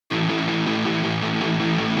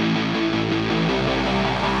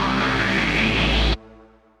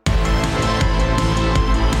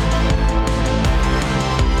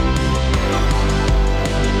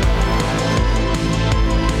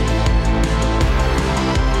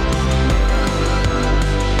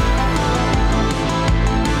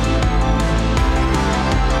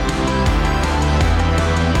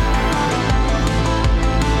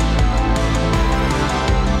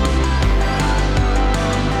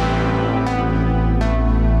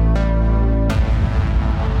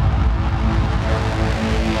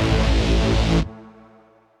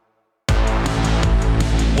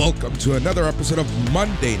to another episode of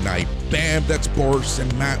Monday Night Bam. That's Boris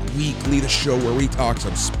and Matt Weekly, the show where we talk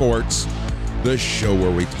some sports, the show where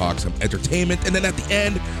we talk some entertainment, and then at the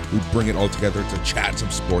end, we bring it all together to chat some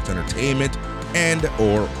sports entertainment and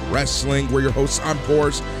or wrestling. We're your hosts, I'm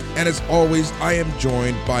Boris, and as always, I am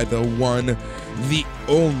joined by the one, the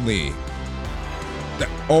only, the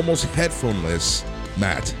almost headphoneless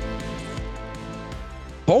Matt.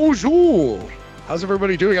 Bonjour! How's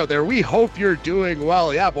everybody doing out there? We hope you're doing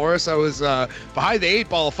well. Yeah, Boris, I was behind the 8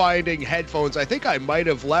 ball finding headphones. I think I might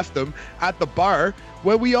have left them at the bar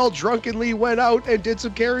when we all drunkenly went out and did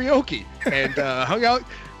some karaoke and hung out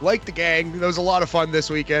like the gang. That was a lot of fun this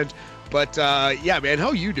weekend. But yeah, man,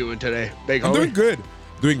 how you doing today, big homie? I'm doing good.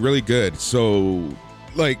 Doing really good. So,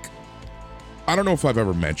 like, I don't know if I've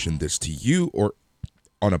ever mentioned this to you or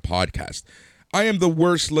on a podcast. I am the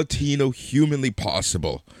worst Latino humanly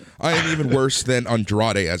possible. I am even worse than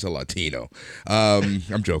Andrade as a Latino.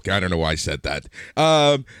 I'm joking. I don't know why I said that.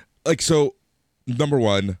 So, number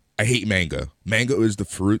one, I hate mango. Mango is the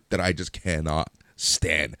fruit that I just cannot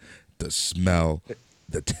stand. The smell,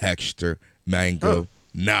 the texture, mango.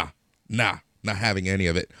 Nah, not having any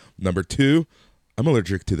of it. Number two, I'm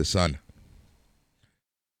allergic to the sun.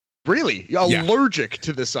 Really? You're allergic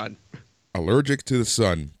to the sun? Allergic to the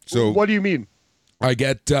sun. So what do you mean? I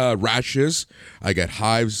get rashes, I get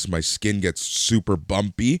hives, my skin gets super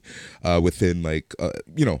bumpy within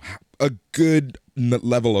a good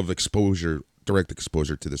level of exposure, direct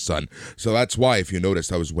exposure to the sun. So that's why, if you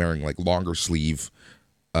noticed, I was wearing like longer sleeve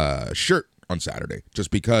shirt on Saturday,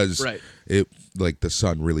 just because the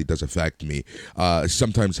sun really does affect me.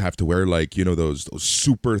 Sometimes have to wear those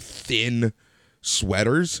super thin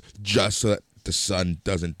sweaters just so that the sun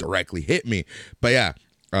doesn't directly hit me. But yeah.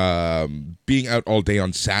 Being out all day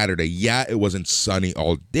on Saturday, it wasn't sunny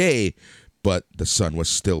all day, but the sun was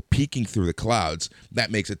still peeking through the clouds.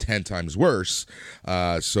 That makes it 10 times worse.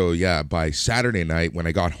 So yeah, by Saturday night when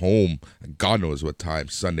I got home, God knows what time,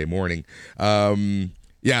 Sunday morning, my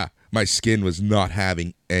skin was not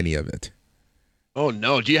having any of it. Oh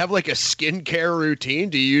no, do you have like a skincare routine?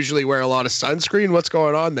 Do you usually wear a lot of sunscreen? What's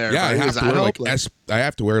going on there? Yeah, I have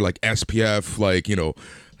to wear SPF,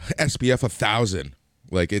 SPF 1000.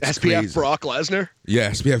 Like, it's SPF crazy. Brock Lesnar? Yeah,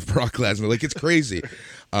 SPF Brock Lesnar. Like, it's crazy.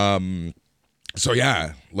 So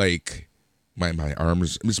yeah, like my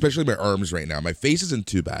arms, especially my arms right now. My face isn't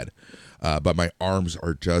too bad, but my arms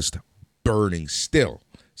are just burning still.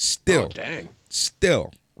 Oh, dang.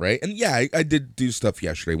 Still, right? And yeah, I did do stuff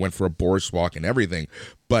yesterday. Went for a Boris walk and everything.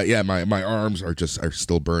 But yeah, my arms are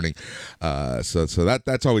still burning. So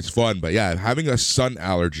that's always fun. But yeah, having a sun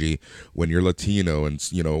allergy when you're Latino and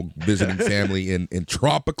visiting family in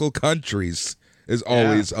tropical countries is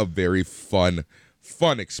always a very fun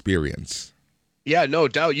experience. Yeah, no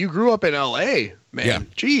doubt. You grew up in LA, man. Yeah.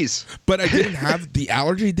 Jeez. But I didn't have the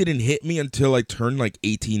allergy didn't hit me until I turned like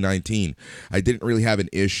 18, 19. I didn't really have an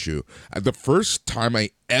issue. The first time I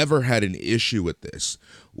ever had an issue with this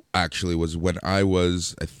actually was when I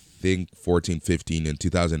was, I think, 14, 15 in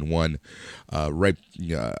 2001. I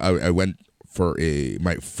went for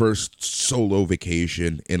my first solo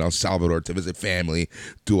vacation in El Salvador to visit family,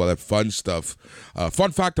 do all that fun stuff.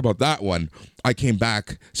 Fun fact about that one, I came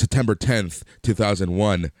back September 10th,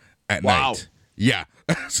 2001 at night. Yeah.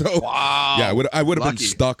 So yeah, I would have been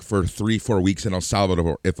stuck for 3-4 weeks in El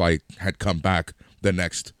Salvador if I had come back the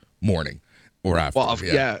next morning or after. Well,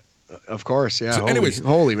 of course. Yeah. So anyways,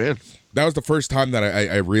 holy man. That was the first time that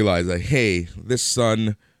I realized that, hey, this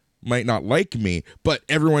sun might not like me, but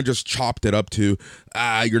everyone just chopped it up to,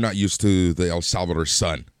 you're not used to the El Salvador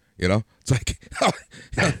sun. It's like,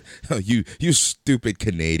 you stupid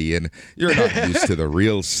Canadian, you're not used to the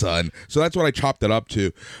real sun. So that's what I chopped it up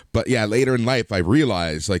to. But yeah, later in life, I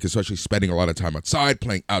realized, especially spending a lot of time outside,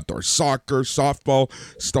 playing outdoor soccer, softball,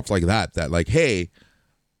 stuff like that, hey,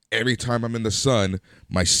 every time I'm in the sun,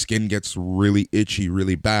 my skin gets really itchy,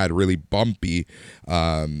 really bad, really bumpy.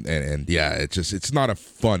 And yeah, it's not a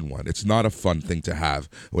fun one. It's not a fun thing to have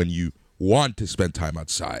when you want to spend time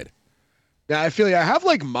outside. Yeah, I feel I have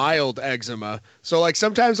mild eczema. So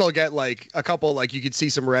sometimes I'll get a couple, you could see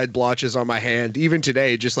some red blotches on my hand, even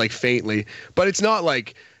today, just faintly. But it's not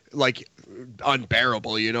like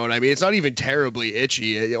unbearable, you know what I mean? It's not even terribly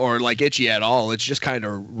itchy or itchy at all. It's just kind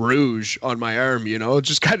of rouge on my arm, It's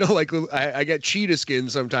just kind of I get cheetah skin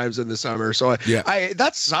sometimes in the summer. So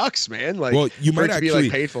that sucks, man. Well, you might actually be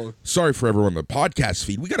painful. Sorry for everyone on the podcast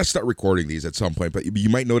feed. We got to start recording these at some point, but you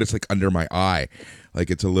might notice under my eye,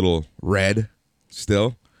 it's a little red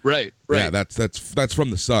still. Right. Yeah, that's from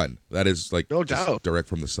the sun. That is like No just doubt. direct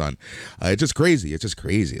from the sun. It's just crazy. It's just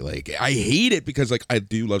crazy. Like I hate it because like I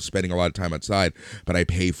do love spending a lot of time outside, but I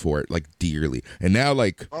pay for it like dearly. And now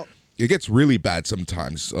like Well, it gets really bad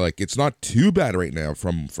sometimes. Like it's not too bad right now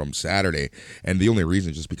from Saturday, and the only reason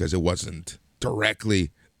is just because it wasn't directly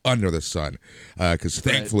under the sun. Because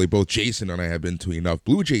thankfully both Jason and I have been to enough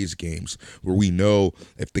Blue Jays games where we know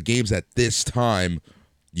if the game's at this time,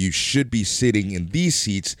 you should be sitting in these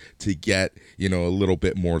seats to get, a little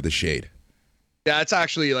bit more of the shade. yeah, it's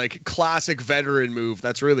actually like classic veteran move.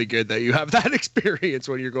 That's really good that you have that experience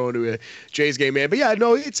when you're going to a Jays game, man. But yeah,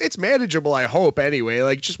 no, it's manageable, I hope, anyway.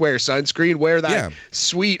 Like, just wear sunscreen, wear that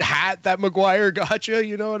sweet hat that McGuire got you,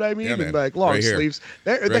 you know what I mean? Yeah, man. And like long Right here. sleeves.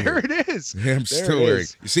 There it is. Yeah, I'm still wearing.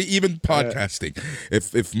 You see, even podcasting,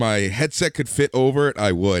 if my headset could fit over it,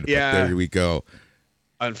 I would. Yeah. But there we go.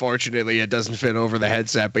 Unfortunately, it doesn't fit over the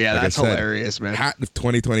headset, but yeah, Like that's I said, hilarious, man. Hat of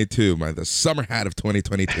 2022, the summer hat of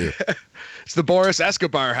 2022. It's the Boris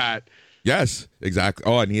Escobar hat. Yes, exactly.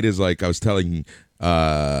 All I need is like I was telling,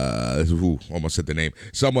 almost said the name,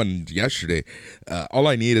 someone yesterday. All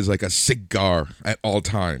I need is like a cigar at all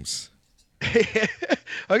times. Okay,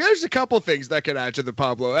 there's a couple things that can add to the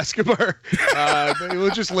Pablo Escobar.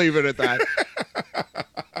 We'll just leave it at that.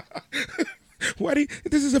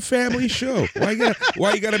 This is a family show. Why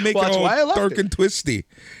you gotta make Well, it that's all why I left dark it. and twisty?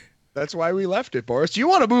 That's why we left it, Boris. Do you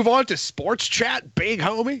want to move on to sports chat, big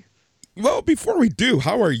homie? Well, before we do,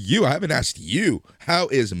 how are you? I haven't asked you. How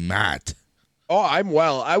is Matt? Oh, I'm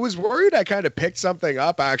well. I was worried I kind of picked something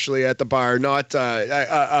up actually at the bar, not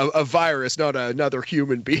a virus, not another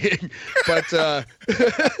human being, but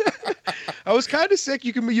I was kind of sick.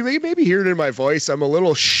 You may maybe hear it in my voice. I'm a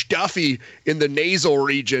little stuffy in the nasal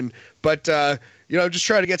region, but just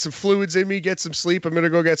try to get some fluids in me, get some sleep. I'm gonna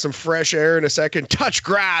go get some fresh air in a second. Touch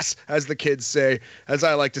grass, as the kids say, as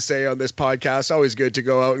I like to say on this podcast. Always good to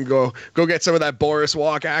go out and go get some of that Boris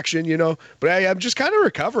walk action, But I'm just kind of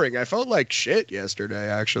recovering. I felt like shit yesterday,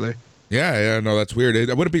 actually. Yeah, no, that's weird.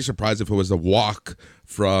 I wouldn't be surprised if it was the walk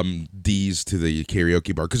from D's to the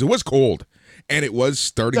karaoke bar because it was cold and it was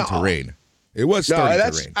starting to rain. It was starting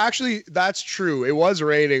to rain. Actually, that's true. It was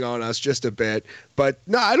raining on us just a bit, but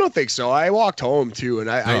no, I don't think so. I walked home too,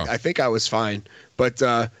 and I think I was fine. But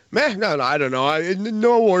no, I don't know.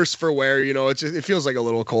 No worse for wear. It feels like a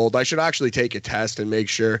little cold. I should actually take a test and make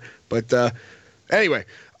sure. But anyway,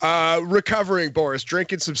 recovering, Boris,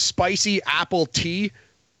 drinking some spicy apple tea,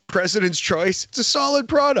 President's Choice. It's a solid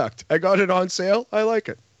product. I got it on sale. I like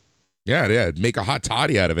it. Yeah. Make a hot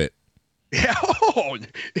toddy out of it. Yeah,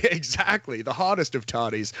 exactly. The hottest of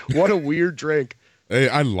toddies. What a weird drink.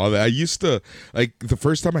 I love it. I used to, like, the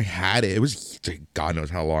first time I had it, it was God knows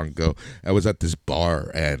how long ago. I was at this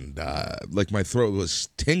bar and, my throat was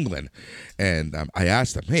tingling. And I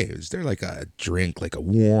asked them, hey, is there, like, a drink, like a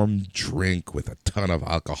warm drink with a ton of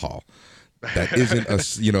alcohol that isn't,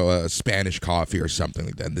 a Spanish coffee or something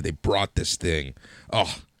like that? And they brought this thing.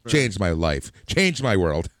 Oh, changed my life. Changed my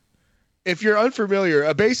world. If you're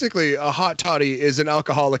unfamiliar, basically a hot toddy is an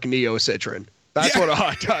alcoholic neocitrin. That's what a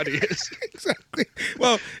hot toddy is. Exactly.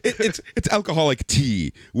 Well, it's alcoholic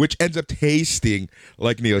tea, which ends up tasting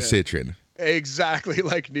like neocitrin. Yeah, exactly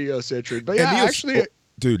like neocitrin. But yeah,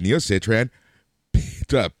 dude, neocitrin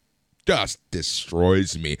just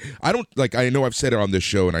destroys me. I know I've said it on this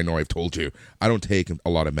show, and I know I've told you, I don't take a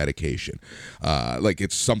lot of medication.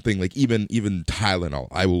 It's something like even Tylenol.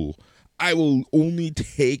 I will only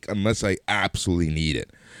take unless I absolutely need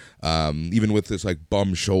it. Even with this like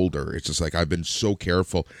bum shoulder, it's just like I've been so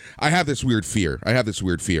careful. I have this weird fear,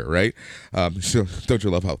 right? So don't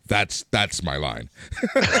you love how that's my line?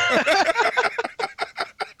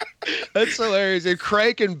 That's hilarious. And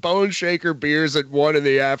Crank and Bone Shaker beers at 1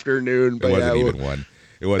 PM. But it wasn't even one.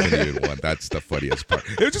 It wasn't even one. That's the funniest part.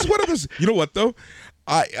 It was just one of those. You know what though?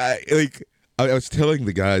 I was telling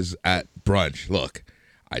the guys at brunch, look,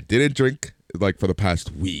 I didn't drink like for the past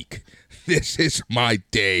week. This is my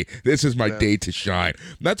day. This is my day to shine.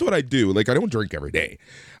 And that's what I do. Like, I don't drink every day.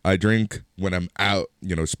 I drink when I'm out,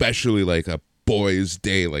 especially like a boys'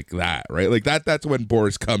 day like that, right? Like that's when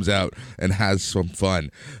Boris comes out and has some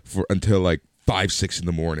fun until like 5, 6 in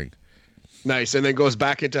the morning. Nice. And then goes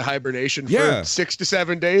back into hibernation for 6 to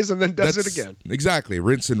 7 days and then does it again. Exactly.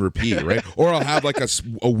 Rinse and repeat, right? Or I'll have like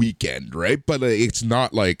a weekend, right? But it's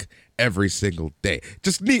not like every single day.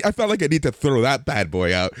 I felt like I need to throw that bad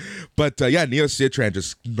boy out. But neocitran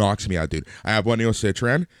just knocks me out, dude. I have one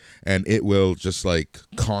neocitran and it will just like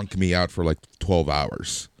conk me out for like 12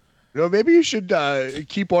 hours. Maybe you should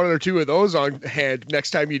keep one or two of those on hand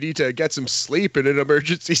next time you need to get some sleep in an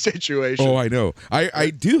emergency situation. Oh, I know. I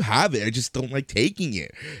do have it. I just don't like taking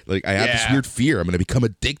it. Like, I have this weird fear I'm going to become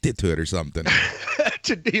addicted to it or something.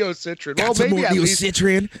 To neocitrin. Got some more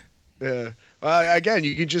neocitrin. Yeah. Again,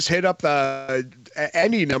 you can just hit up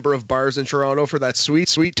any number of bars in Toronto for that sweet,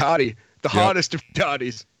 sweet toddy. The hottest of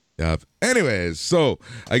toddies. Anyways, so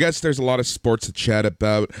I guess there's a lot of sports to chat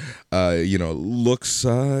about. The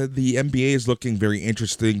NBA is looking very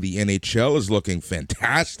interesting. The NHL is looking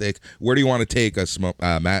fantastic. Where do you want to take us,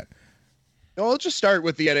 Matt? I'll just start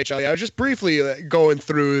with the NHL. I was just briefly going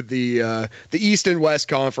through the East and West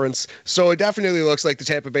Conference. So it definitely looks like the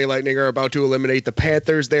Tampa Bay Lightning are about to eliminate the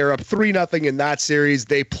Panthers. They're up 3-0 in that series.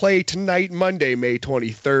 They play tonight, Monday, May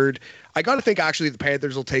 23rd. I got to think, actually, the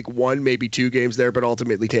Panthers will take one, maybe two games there, but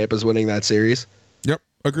ultimately Tampa's winning that series. Yep,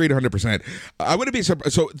 agreed 100%. I wouldn't be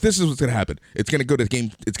surprised. So this is what's going to happen. It's going to go to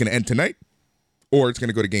game. It's going to end tonight, or it's going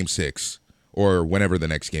to go to game 6, or whenever the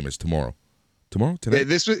next game is tomorrow. Tonight? Yeah,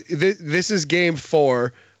 this is game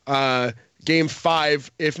 4. Game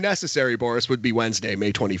 5, if necessary, Boris, would be Wednesday,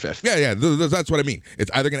 May 25th. Yeah, that's what I mean.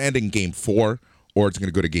 It's either going to end in game 4, or it's going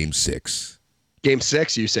to go to game 6. Game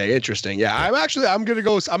 6, you say? Interesting. Yeah, I'm going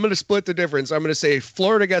to split the difference. I'm going to say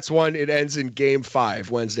Florida gets 1. It ends in game 5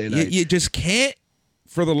 Wednesday night. You just can't,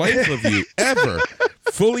 for the life of you, ever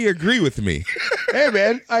fully agree with me. Hey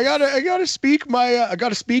man, I gotta speak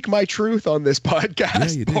my truth on this podcast.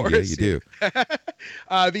 Yeah, you do. Boris. Yeah, you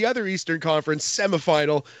do. The other Eastern Conference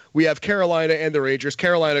semifinal, we have Carolina and the Rangers.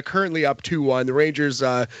 Carolina currently up 2-1. The Rangers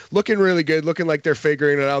looking really good, looking like they're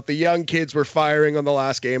figuring it out. The young kids were firing on the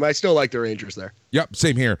last game. I still like the Rangers there. Yep,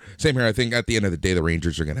 same here. I think at the end of the day, the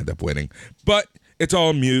Rangers are going to end up winning. But it's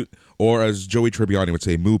all mute, or as Joey Tribbiani would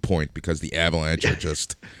say, moo point, because the Avalanche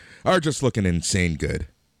are just looking insane good.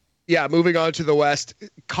 Yeah, moving on to the West,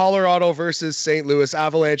 Colorado versus St. Louis.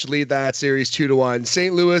 Avalanche lead that series 2-1.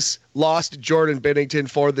 St. Louis lost Jordan Binnington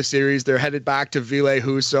for the series. They're headed back to Ville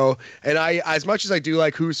Husso. And as much as I do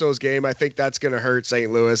like Husso's game, I think that's going to hurt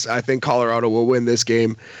St. Louis. I think Colorado will win this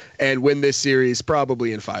game and win this series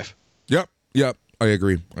probably in 5. Yep. I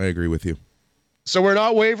agree with you. So we're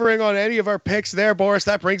not wavering on any of our picks there, Boris.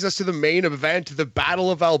 That brings us to the main event, the Battle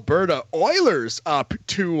of Alberta. Oilers up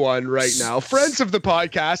 2-1 right now. Friends of the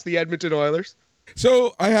podcast, the Edmonton Oilers.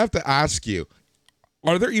 So I have to ask you,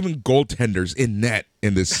 are there even goaltenders in net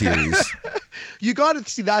in this series? You got to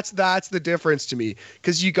see, that's the difference to me,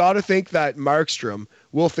 because you got to think that Markstrom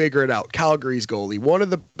will figure it out. Calgary's goalie, one of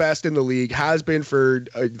the best in the league, has been for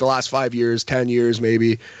the last 5 years, 10 years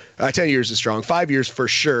maybe. 10 years is strong, 5 years for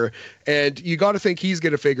sure. And you got to think he's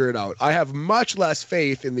going to figure it out. I have much less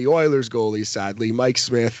faith in the Oilers goalies, sadly, Mike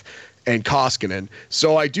Smith and Koskinen.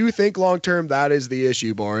 So I do think long-term that is the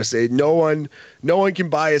issue, Boris. No one can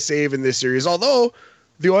buy a save in this series, although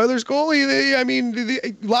the Oilers goalie,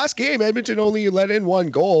 the last game, Edmonton only let in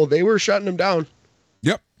 1 goal. They were shutting them down.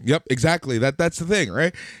 Yep, exactly. That's the thing,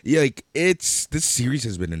 right? Yeah, like this series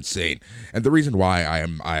has been insane, and the reason why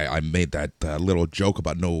I made that little joke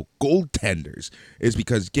about no goaltenders is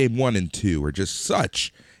because game 1 and 2 were just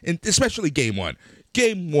such, and especially game 1.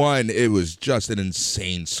 Game 1, it was just an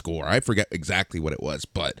insane score. I forget exactly what it was,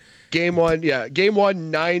 but game 1,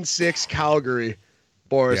 9-6 Calgary.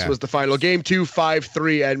 Boris was the final. Game 2,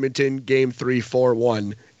 5-3 Edmonton. Game 3,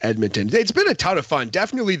 4-1 Edmonton. It's been a ton of fun.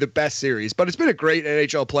 Definitely the best series, but it's been a great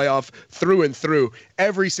NHL playoff through and through.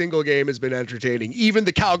 Every single game has been entertaining. Even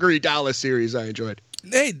the Calgary-Dallas series I enjoyed.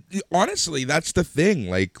 Hey, honestly, that's the thing.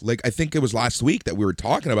 Like I think it was last week that we were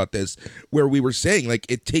talking about this, where we were saying,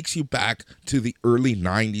 like, it takes you back to the early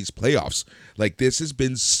 90s playoffs. Like, this has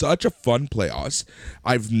been such a fun playoffs.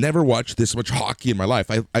 I've never watched this much hockey in my life.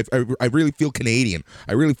 I really feel Canadian.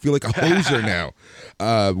 I really feel like a hoser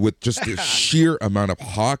now with just the sheer amount of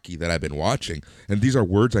hockey that I've been watching. And these are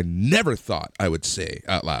words I never thought I would say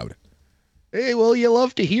out loud. Hey, well, you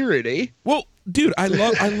love to hear it, eh? Well, dude,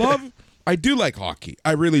 I do like hockey.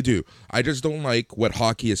 I really do. I just don't like what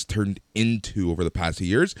hockey has turned into over the past few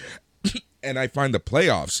years. And I find the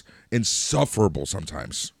playoffs insufferable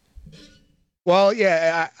sometimes. Well,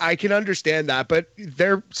 yeah, I can understand that, but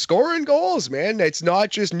they're scoring goals, man. It's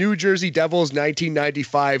not just New Jersey Devils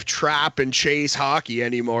 1995 trap and chase hockey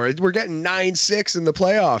anymore. We're getting 9-6 in the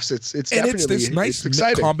playoffs. It's definitely this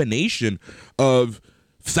nice combination of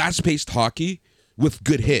fast-paced hockey with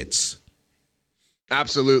good hits.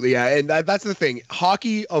 Absolutely, yeah. And that's the thing.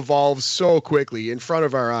 Hockey evolves so quickly in front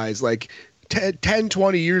of our eyes. Like 10,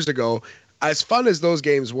 20 years ago, as fun as those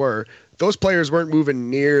games were, those players weren't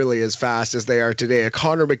moving nearly as fast as they are today. A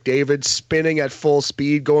Connor McDavid spinning at full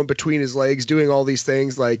speed, going between his legs, doing all these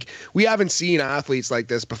things. Like, we haven't seen athletes like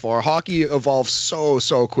this before. Hockey evolves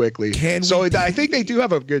so quickly. I think they do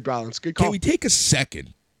have a good balance. Good call. Can we take a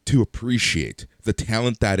second to appreciate the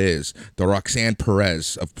talent that is the Roxanne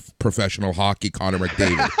Perez of professional hockey, Connor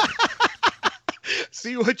McDavid?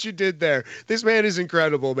 See what you did there. This man is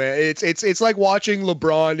incredible, man. It's like watching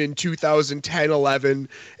LeBron in 2010-11.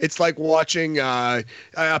 It's like watching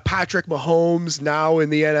Patrick Mahomes now in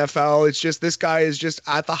the NFL. It's just, this guy is just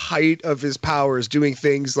at the height of his powers, doing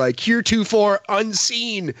things like heretofore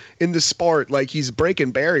unseen in the sport. Like, he's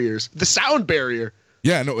breaking barriers, the sound barrier.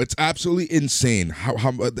 Yeah, no, it's absolutely insane.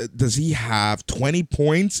 How does he have 20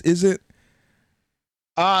 points? Is it?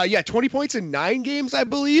 20 points in 9 games, I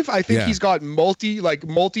believe. I think he's got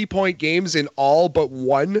multi-point games in all but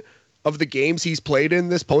one of the games he's played in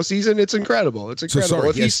this postseason. It's incredible. It's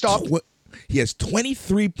incredible. He has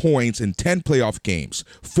 23 points in 10 playoff games.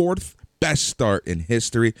 4th best start in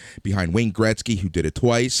history, behind Wayne Gretzky, who did it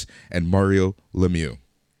twice, and Mario Lemieux.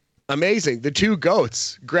 Amazing. The two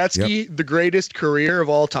GOATs. Gretzky, the greatest career of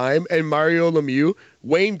all time, and Mario Lemieux,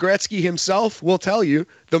 Wayne Gretzky himself, will tell you,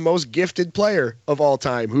 the most gifted player of all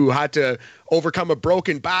time, who had to overcome a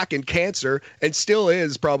broken back and cancer and still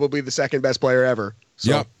is probably the second best player ever.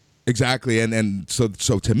 So. Yep, exactly. And so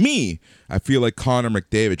to me, I feel like Connor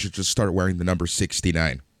McDavid should just start wearing the number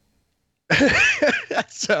 69.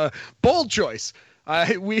 That's a bold choice.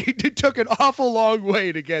 We took an awful long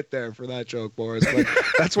way to get there for that joke, Boris. But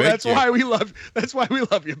that's why we love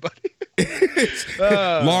you, buddy.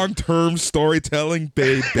 Long-term storytelling,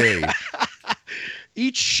 baby.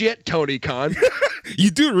 Eat shit, Tony Khan.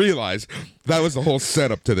 You do realize that was the whole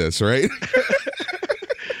setup to this, right?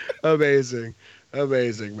 Amazing,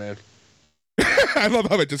 man. I love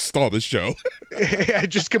how I just stalled the show. I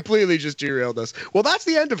just completely derailed us. Well, that's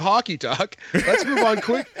the end of hockey talk. Let's move on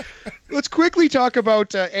quick. Let's quickly talk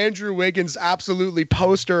about Andrew Wiggins absolutely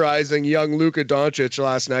posterizing young Luka Doncic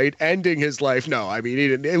last night, ending his life. No, I mean, he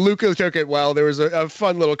didn't. Luka took it well. There was a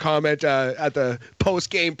fun little comment at the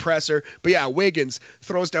post-game presser. But yeah, Wiggins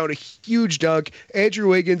throws down a huge dunk. Andrew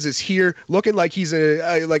Wiggins is here looking like he's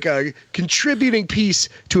a contributing piece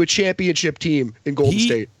to a championship team in Golden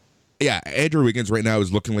State. Yeah, Andrew Wiggins right now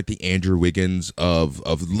is looking like the Andrew Wiggins of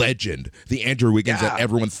legend, the Andrew Wiggins that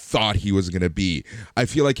everyone thought he was going to be. I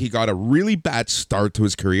feel like he got a really bad start to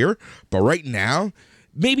his career, but right now,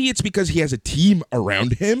 maybe it's because he has a team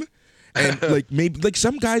around him, and maybe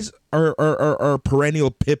some guys are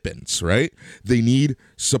perennial Pippins, right? They need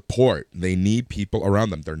support. They need people around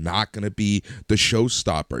them. They're not going to be the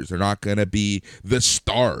showstoppers. They're not going to be the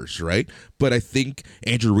stars, right? But I think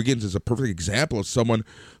Andrew Wiggins is a perfect example of someone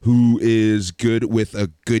who is good with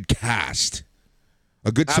a good cast,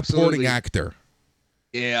 a good supporting actor.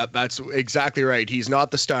 Yeah, that's exactly right. He's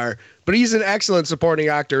not the star, but he's an excellent supporting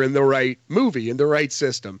actor in the right movie, in the right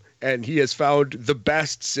system. And he has found the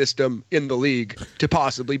best system in the league to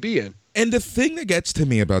possibly be in. And the thing that gets to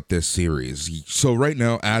me about this series, so right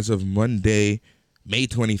now, as of Monday, May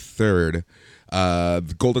 23rd,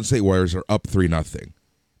 the Golden State Warriors are up 3-0.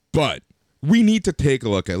 But we need to take a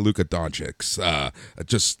look at Luka Doncic's,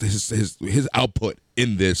 just his output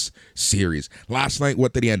in this series. Last night,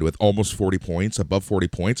 what did he end with? Almost 40 points, above 40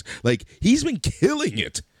 points. Like, he's been killing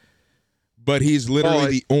it. But he's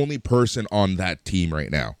literally the only person on that team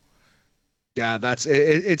right now. Yeah,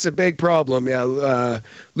 it's a big problem. Yeah,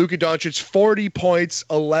 Luka Doncic, 40 points,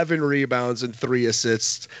 11 rebounds, and 3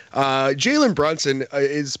 assists. Jalen Brunson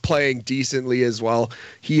is playing decently as well.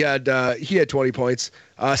 He had 20 points.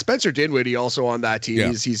 Spencer Dinwiddie also on that team.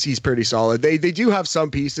 Yeah. He's pretty solid. They do have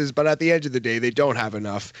some pieces, but at the end of the day, they don't have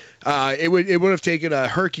enough. It would have taken a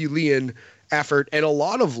Herculean effort and a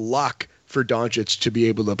lot of luck for Doncic to be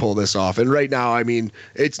able to pull this off. And right now, I mean,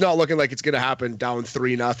 it's not looking like it's going to happen down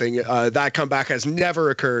 3-0. That comeback has never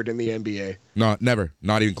occurred in the NBA. No, never.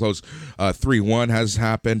 Not even close. 3-1 has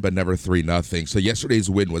happened, but never 3-0. So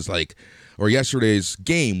yesterday's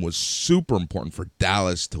game was super important for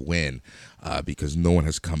Dallas to win because no one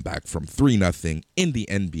has come back from 3-0 in the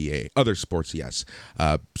NBA. Other sports, yes.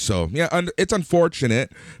 It's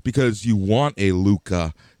unfortunate because you want a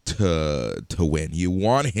Luka to win. You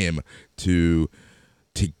want him to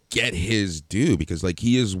get his due because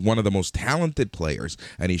he is one of the most talented players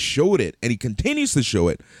and he showed it and he continues to show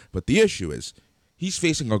it. But the issue is he's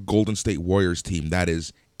facing a Golden State Warriors team that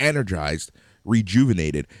is energized,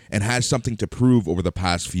 rejuvenated, and has something to prove over the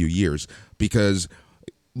past few years because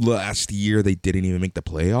last year they didn't even make the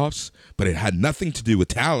playoffs, but it had nothing to do with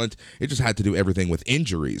talent. It just had to do everything with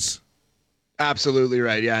injuries. Absolutely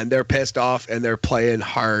right. Yeah. And they're pissed off and they're playing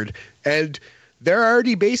hard And they're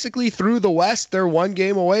already basically through the West. They're one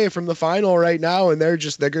game away from the final right now, and they're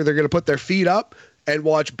going to put their feet up and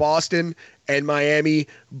watch Boston and Miami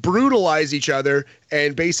brutalize each other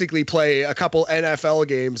and basically play a couple NFL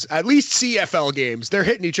games, at least CFL games. They're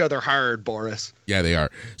hitting each other hard, Boris. Yeah, they are.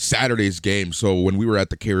 Saturday's game. So when we were at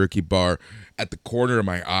the karaoke bar, at the corner of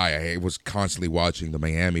my eye, I was constantly watching the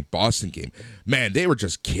Miami-Boston game. Man, they were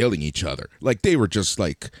just killing each other. Like, they were just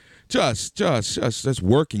like... Just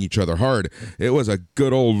working each other hard. It was a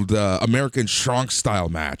good old American Strong style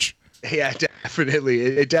match. Yeah, definitely.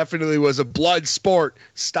 It definitely was a blood sport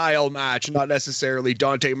style match, not necessarily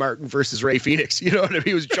Dante Martin versus Ray Phoenix. You know what I mean?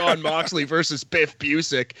 It was John Moxley versus Biff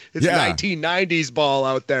Busick. It's 1990s ball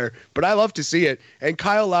out there, but I love to see it. And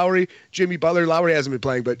Kyle Lowry, Jimmy Butler, Lowry hasn't been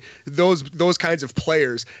playing, but those kinds of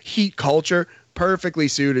players, heat culture, perfectly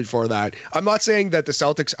suited for that. I'm not saying that the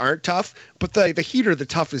Celtics aren't tough, but the Heat are the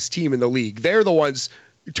toughest team in the league. They're the ones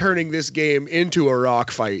turning this game into a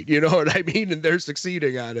rock fight. You know what I mean? And they're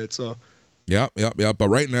succeeding at it. So. Yeah. But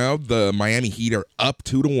right now, the Miami Heat are up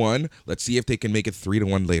 2-1. Let's see if they can make it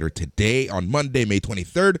 3-1 later today on Monday, May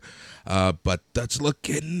 23rd. But that's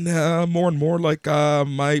looking more and more like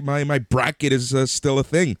my bracket is still a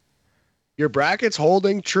thing. Your bracket's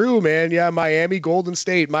holding true, man. Yeah, Miami, Golden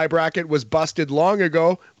State. My bracket was busted long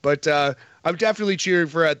ago, but I'm definitely cheering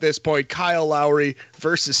for, at this point, Kyle Lowry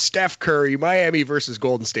versus Steph Curry, Miami versus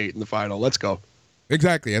Golden State in the final. Let's go.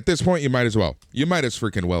 Exactly. At this point, you might as well. You might as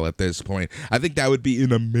freaking well at this point. I think that would be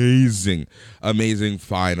an amazing, amazing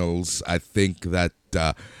finals. I think that,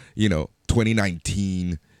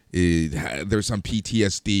 2019... there's some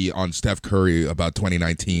PTSD on Steph Curry about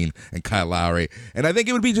 2019 and Kyle Lowry, and I think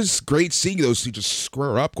it would be just great seeing those two just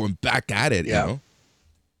square up, going back at it. Yeah. You know?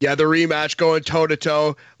 Yeah, the rematch going toe to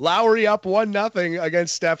toe. Lowry up 1-0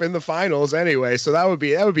 against Steph in the finals anyway, so that would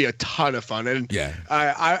be a ton of fun. And yeah,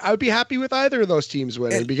 I would be happy with either of those teams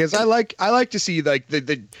winning because I like to see like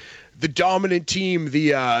the dominant team,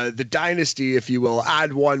 the dynasty, if you will,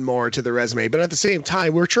 add one more to the resume. But at the same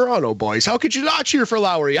time, we're Toronto boys. How could you not cheer for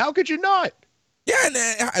Lowry? How could you not?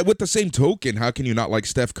 Yeah, and with the same token, how can you not like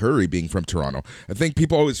Steph Curry being from Toronto? I think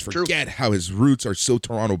people always forget how his roots are so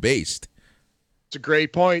Toronto-based. It's a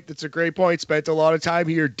great point. Spent a lot of time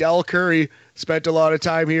here. Del Curry spent a lot of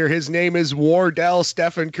time here. His name is Wardell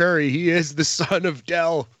Stephen Curry. He is the son of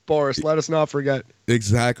Del, Boris. Let us not forget.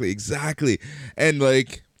 Exactly. And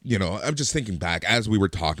I'm just thinking back as we were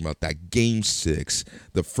talking about that Game 6,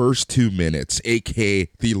 the first 2 minutes, a.k.a.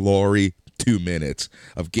 the Lowry 2 minutes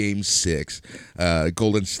of Game 6,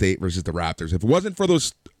 Golden State versus the Raptors. If it wasn't for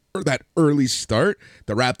that early start,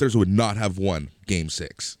 the Raptors would not have won Game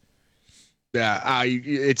 6. Yeah,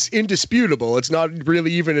 it's indisputable. It's not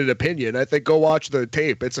really even an opinion. I think go watch the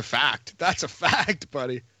tape. It's a fact. That's a fact,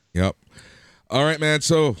 buddy. Yep. All right, man.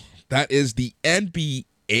 So that is the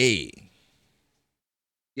NBA.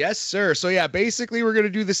 Yes, sir. So yeah, basically we're going to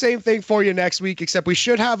do the same thing for you next week, except we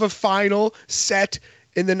should have a final set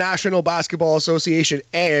in the National Basketball Association,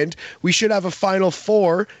 and we should have a Final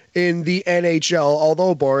Four in the NHL.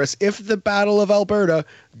 Although, Boris, if the Battle of Alberta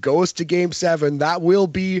goes to Game 7, that will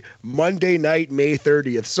be Monday night, May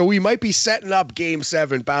 30th. So we might be setting up Game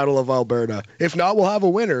 7, Battle of Alberta. If not, we'll have a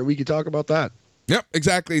winner. We can talk about that. Yep,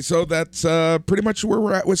 exactly. So that's pretty much where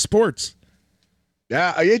we're at with sports.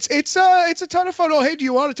 Yeah, it's a ton of fun. Oh, hey, do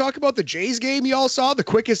you want to talk about the Jays game you all saw? The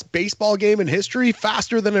quickest baseball game in history,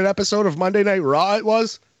 faster than an episode of Monday Night Raw it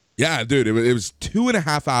was? Yeah, dude, it was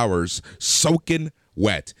 2.5 hours soaking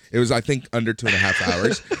wet. It was, I think, under 2.5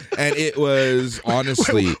 hours. And it was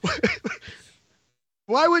honestly...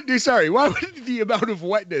 Why would the amount of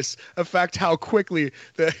wetness affect how quickly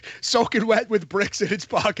the soaking wet with bricks in its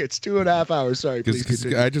pockets? 2.5 hours. Sorry, please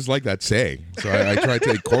continue. I just like that saying, so I try to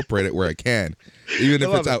incorporate it where I can, even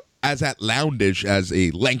if it's as outlandish as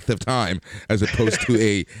a length of time, as opposed to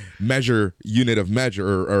a unit of measure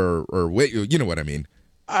or weight. You know what I mean?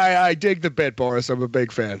 I dig the bit, Boris. I'm a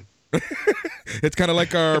big fan. It's kind of like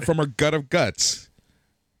from our gut of guts.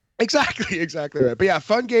 Exactly right. But yeah,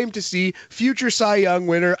 fun game to see. Future Cy Young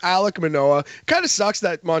winner, Alek Manoah. Kind of sucks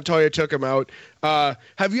that Montoya took him out.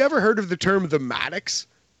 Have you ever heard of the term the Maddox?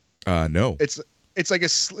 No. It's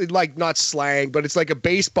like not slang, but it's like a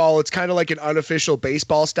baseball. It's kind of like an unofficial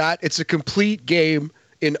baseball stat. It's a complete game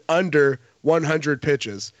in under 100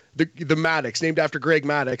 pitches. The Maddox, named after Greg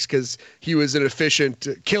Maddux, because he was an efficient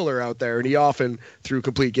killer out there, and he often threw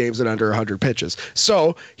complete games in under 100 pitches.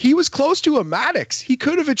 So he was close to a Maddox. He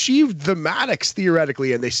could have achieved the Maddox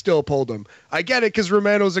theoretically, and they still pulled him. I get it because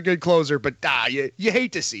Romano's a good closer, but you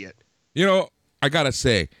hate to see it. You know, I gotta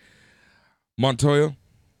say, Montoya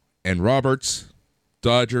and Roberts,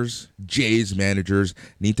 Dodgers, Jays managers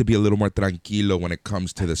need to be a little more tranquilo when it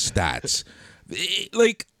comes to the stats.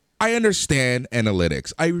 Like, I understand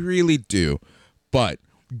analytics. I really do. But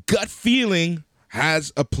gut feeling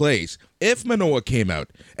has a place. If Manoah came out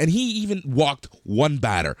and he even walked one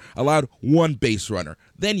batter, allowed one base runner,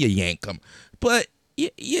 then you yank him. But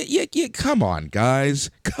come on, guys.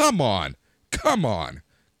 Come on.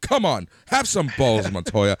 Have some balls,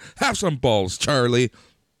 Montoya. Have some balls, Charlie.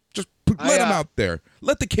 Just let him out there.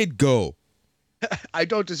 Let the kid go. I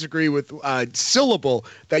don't disagree with syllable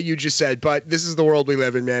that you just said, but this is the world we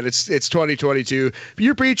live in, man. It's 2022.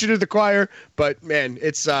 You're preaching to the choir, but man,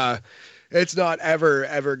 it's not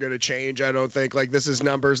ever going to change. I don't think. Like, this is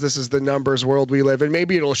numbers. This is the numbers world we live in.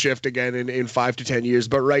 Maybe it'll shift again in 5 to 10 years,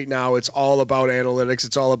 but right now it's all about analytics.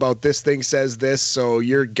 It's all about this thing says this, so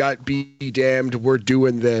your gut be damned. We're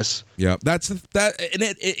doing this. Yeah, that's that. And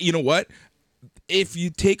it you know what? If you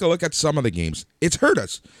take a look at some of the games, it's hurt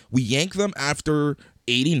us. We yank them after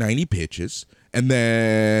 80, 90 pitches, and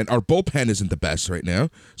then our bullpen isn't the best right now.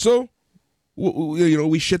 So,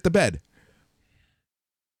 we shit the bed.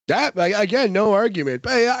 That, again, no argument.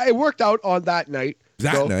 But it worked out on that night.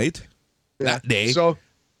 That day. So,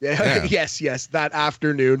 yeah. yes, that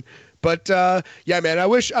afternoon. But, yeah, man, I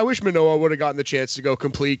wish Manoah would have gotten the chance to go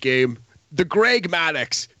complete game. The Greg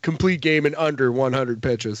Maddux complete game in under 100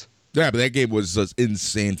 pitches. Yeah, but that game was just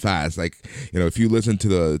insane fast. Like, if you listen to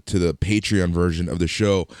the Patreon version of the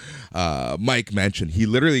show, Mike mentioned he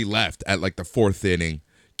literally left at like the 4th inning.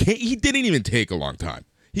 He didn't even take a long time.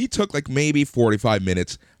 He took like maybe 45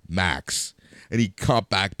 minutes max, and he caught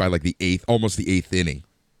back by like almost the 8th inning.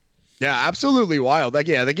 Yeah, absolutely wild. Like,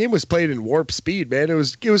 yeah, the game was played in warp speed, man. It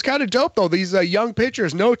was kind of dope though. These young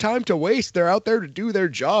pitchers, no time to waste. They're out there to do their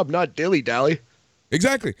job, not dilly-dally.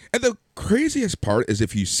 Exactly. And the craziest part is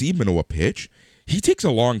if you see Manoah pitch, he takes a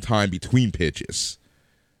long time between pitches.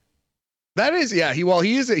 That is, yeah.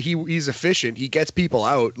 He's efficient. He gets people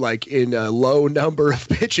out like in a low number of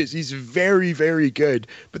pitches. He's very, very good.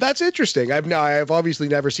 But that's interesting. I've obviously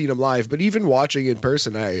never seen him live, but even watching in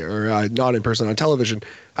person, not in person on television,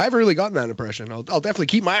 I haven't really gotten that impression. I'll definitely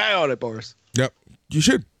keep my eye on it, Boris. Yep, you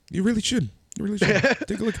should. You really should.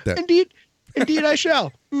 Take a look at that. Indeed, I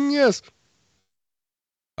shall. Yes.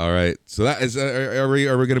 All right. So that is. Are we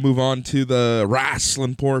going to move on to the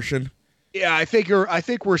wrestling portion? Yeah, I think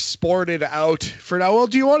we're sported out for now. Well,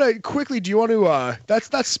 do you want to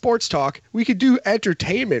that's sports talk. We could do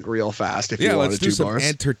entertainment real fast if you want to. Yeah, let's do some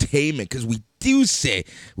entertainment, because we do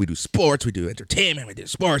sports, we do entertainment, we do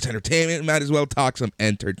sports, entertainment. Might as well talk some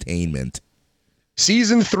entertainment.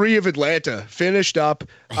 Season 3 of Atlanta finished up.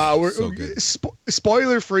 We're so good.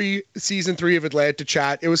 Spoiler-free season 3 of Atlanta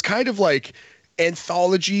chat. It was kind of like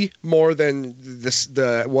anthology more than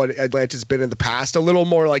what Atlanta's been in the past. A little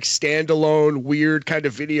more like standalone, weird kind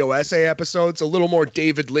of video essay episodes. A little more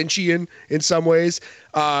David Lynchian in some ways.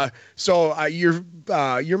 So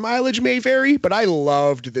your mileage may vary, but I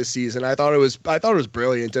loved this season. I thought it was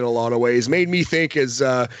brilliant in a lot of ways. Made me think as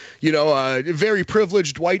a very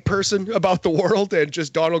privileged white person about the world, and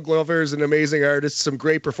just Donald Glover is an amazing artist. Some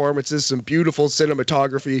great performances, some beautiful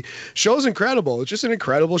cinematography. Show's incredible. It's just an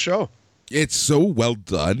incredible show. It's so well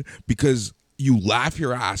done because you laugh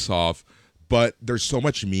your ass off, but there's so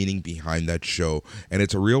much meaning behind that show, and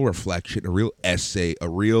it's a real reflection, a real essay, a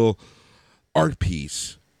real art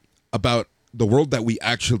piece about the world that we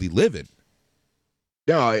actually live in.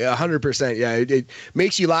 No, 100%. Yeah, it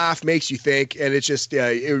makes you laugh, makes you think, and it's just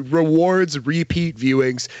it rewards repeat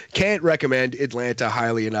viewings. Can't recommend Atlanta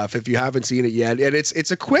highly enough if you haven't seen it yet. And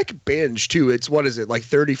it's a quick binge too. It's like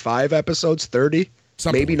 35 episodes, 30.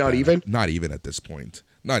 Something maybe like not that. even. Not even at this point.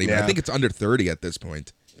 Not even. Yeah. I think it's under 30 at this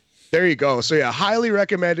point. There you go. So yeah, highly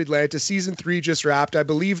recommend Atlanta. Season 3 just wrapped. I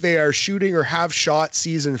believe they are shooting or have shot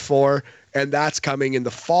season 4, and that's coming in the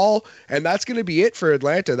fall. And that's going to be it for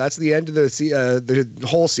Atlanta. That's the end of the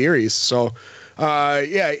whole series. So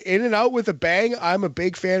yeah, in and out with a bang. I'm a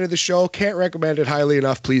big fan of the show. Can't recommend it highly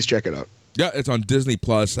enough. Please check it out. Yeah, it's on Disney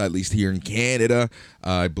Plus, at least here in Canada.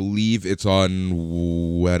 I believe it's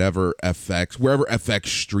on wherever FX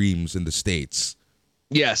streams in the States.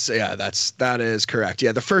 Yes, yeah, that is correct.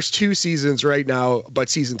 Yeah, the first 2 seasons right now, but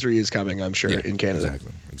season 3 is coming, I'm sure, in Canada.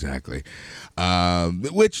 Exactly.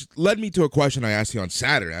 Which led me to a question I asked you on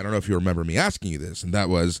Saturday. I don't know if you remember me asking you this, and that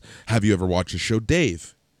was, have you ever watched the show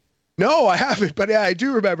Dave? No, I haven't, but yeah, I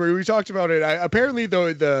do remember. We talked about it. Apparently,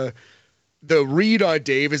 though, the read on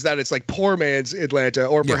Dave is that it's like poor man's Atlanta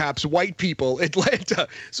or perhaps white people Atlanta.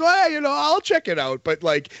 So I'll check it out. But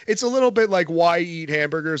like, it's a little bit like, why eat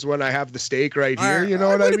hamburgers when I have the steak right here? You know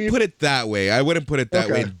what I mean? I wouldn't put it that way. I wouldn't put it that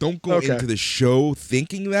way. Don't go into the show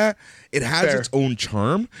thinking that. It has its own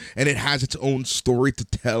charm, and it has its own story to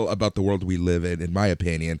tell about the world we live in my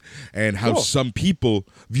opinion, and how some people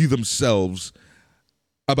view themselves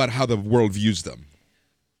about how the world views them.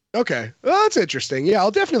 Okay. Well, that's interesting. Yeah,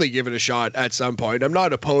 I'll definitely give it a shot at some point. I'm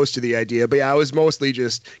not opposed to the idea, but yeah, I was mostly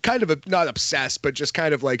just kind of not obsessed, but just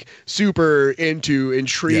kind of like super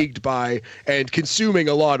intrigued by and consuming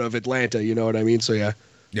a lot of Atlanta, you know what I mean? So yeah.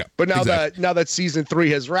 Yeah. But now that season 3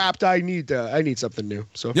 has wrapped, I need something new.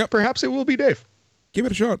 So perhaps it will be Dave. Give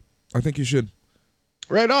it a shot. I think you should.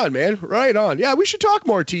 Right on, man. Right on. Yeah, we should talk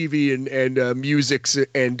more TV and musics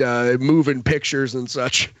and moving pictures and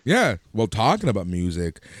such. Yeah. Well, talking about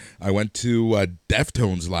music, I went to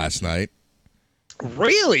Deftones last night.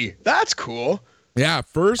 Really? That's cool. Yeah.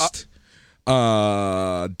 First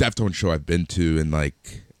Deftones show I've been to in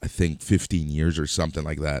like, I think 15 years or something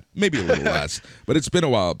like that. Maybe a little less, but it's been a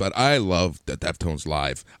while. But I love the Deftones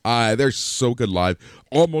live. They're so good live.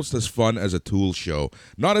 Almost as fun as a Tool show.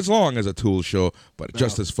 Not as long as a Tool show, but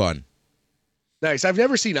just as fun. Nice. I've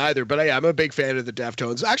never seen either, but I'm a big fan of the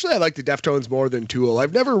Deftones. Actually, I like the Deftones more than Tool.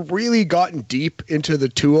 I've never really gotten deep into the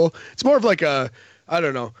Tool. It's more of like a, I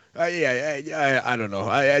don't know. I don't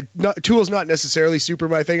know. Tool's not necessarily super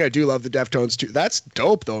my thing. I do love the Deftones too. That's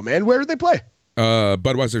dope though, man. Where do they play?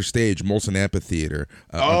 Budweiser Stage, Molson Amphitheater,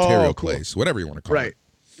 Ontario Place, whatever you want to call it.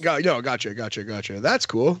 Right. Gotcha. That's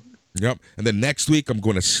cool. Yep. And then next week I'm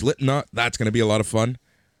going to Slipknot. That's going to be a lot of fun.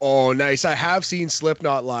 Oh, nice. I have seen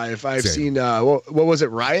Slipknot live. I've seen, what was it,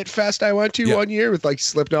 Riot Fest I went to 1 year with like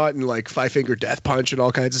Slipknot and like Five Finger Death Punch and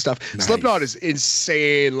all kinds of stuff. Nice. Slipknot is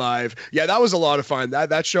insane live. Yeah, that was a lot of fun.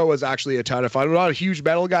 That show was actually a ton of fun. I'm not a huge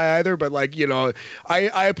metal guy either, but like,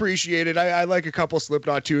 I appreciate it. I like a couple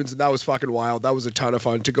Slipknot tunes, and that was fucking wild. That was a ton of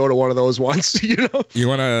fun to go to one of those once, You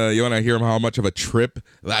wanna hear how much of a trip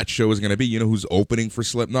that show is going to be? You know who's opening for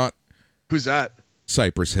Slipknot? Who's that?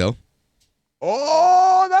 Cypress Hill.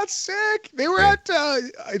 Oh, that's sick! They were at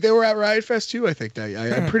Riot Fest too. I think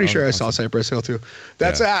I'm pretty sure I saw Cypress Hill too.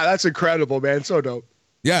 That's incredible, man. So dope.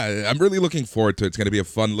 Yeah, I'm really looking forward to it. It's going to be a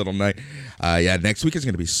fun little night. Next week is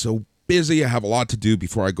going to be so busy. I have a lot to do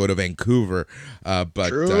before I go to Vancouver.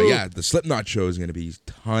 The Slipknot show is going to be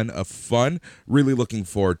a ton of fun. Really looking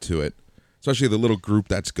forward to it. Especially the little group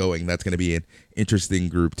that's going. That's going to be an interesting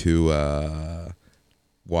group to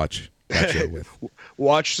watch.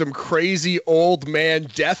 Watch some crazy old man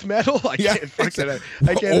death metal. I can't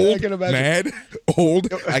imagine. Man,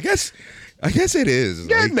 old. I guess it is.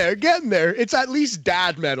 Getting there. It's at least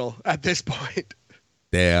dad metal at this point.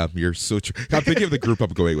 Damn, you're so true. I'm thinking of the group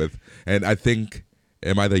I'm going with, and I think,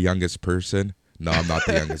 am I the youngest person? No, I'm not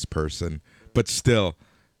the youngest person, but still,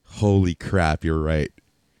 holy crap, you're right.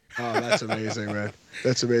 Oh, that's amazing, man.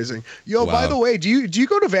 That's amazing. Yo, wow. By the way, do you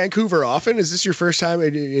go to Vancouver often? Is this your first time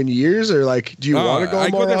in years, or like, do you want to go more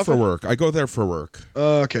often? I go there for work. I go there for work.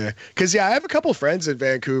 Okay, because I have a couple friends in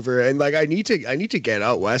Vancouver, and like I need to get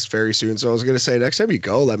out west very soon. So I was gonna say, next time you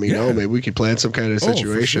go, let me know. Maybe we could plan some kind of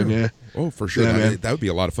situation. For sure. Oh, for sure. That would be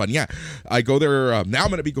a lot of fun. Yeah, I go there now. I'm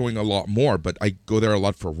gonna be going a lot more, but I go there a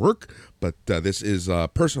lot for work. But this is a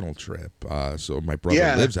personal trip. So my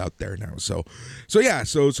brother lives out there now. So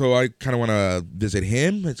I kind of want to visit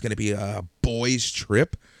him. It's going to be a boys'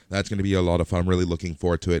 trip. That's going to be a lot of fun. I'm really looking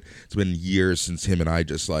forward to it. It's been years since him and I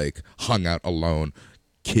just like hung out alone,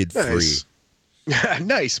 kid-free.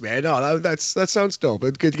 Nice, man. Oh, that sounds dope.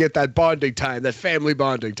 It's good to get that bonding time, that family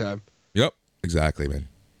bonding time. Yep, exactly, man.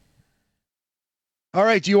 All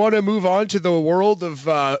right, do you want to move on to the world of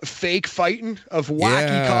fake fighting, of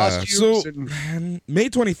wacky costumes? So, man, May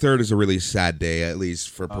 23rd is a really sad day, at least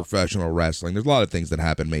for professional wrestling. There's a lot of things that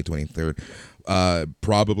happen May 23rd.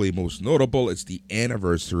 Probably most notable, it's the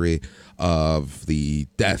anniversary of the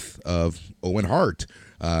death of Owen Hart.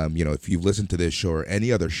 If you've listened to this show or any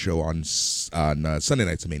other show on Sunday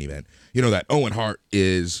Night's Main Event, you know that Owen Hart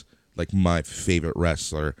is like my favorite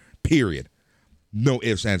wrestler, period. No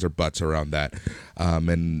ifs, ands, or buts around that.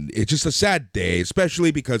 And it's just a sad day,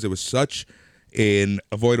 especially because it was such an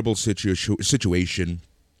avoidable situation.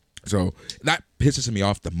 So that pisses me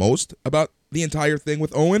off the most about the entire thing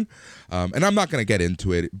with Owen. And I'm not going to get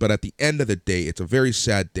into it, but at the end of the day, it's a very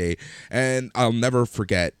sad day. And I'll never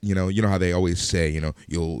forget, you know how they always say,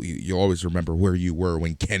 you'll always remember where you were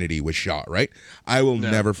when Kennedy was shot, right? I will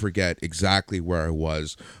never forget exactly where I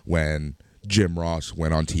was when Jim Ross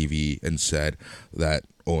went on TV and said that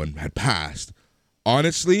Owen had passed.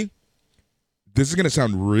 Honestly, this is gonna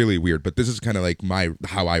sound really weird, but this is kind of like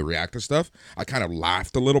how I react to stuff. I kind of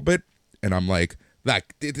laughed a little bit, and I'm like,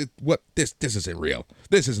 what? This isn't real.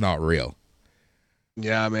 This is not real.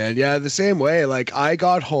 Yeah, man. Yeah, the same way. Like I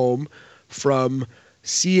got home from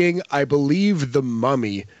seeing, I believe, The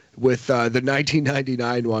Mummy with the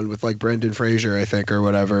 1999 one with like Brendan Fraser, I think, or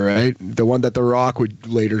whatever, right? The one that The Rock would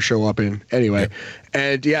later show up in. Anyway,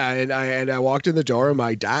 and yeah, and I walked in the door, and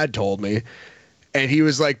my dad told me, and he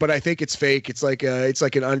was like, "But I think it's fake. It's like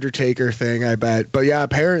an Undertaker thing, I bet." But yeah,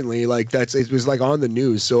 apparently, like it was like on the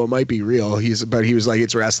news, so it might be real. He was like,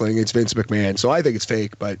 "It's wrestling. It's Vince McMahon." So I think it's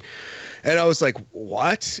fake, but. And I was like,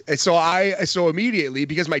 what? And so immediately,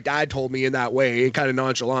 because my dad told me in that way and kind of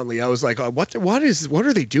nonchalantly, I was like, what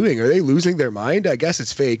are they doing? Are they losing their mind? I guess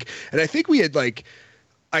it's fake. And I think we had like,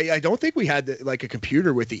 I don't think we had like a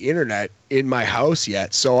computer with the internet in my house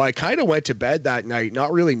yet. So I kind of went to bed that night,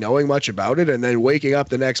 not really knowing much about it. And then waking up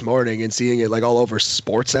the next morning and seeing it like all over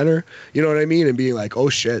SportsCenter, you know what I mean? And being like, oh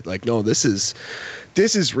shit, like, no, this is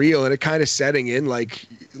real. And it kind of setting in like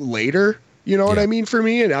later. You know what I mean, for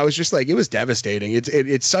me? And I was just like, it was devastating.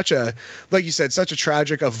 It's such a, like you said, such a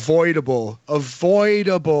tragic, avoidable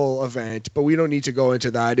event, but we don't need to go into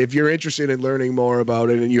that. If you're interested in learning more about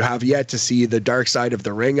it and you have yet to see the Dark Side of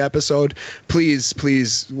the Ring episode, please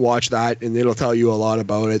watch that, and it'll tell you a lot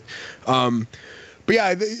about it. But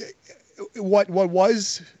yeah, what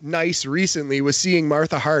was nice recently was seeing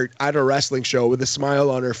Martha Hart at a wrestling show with a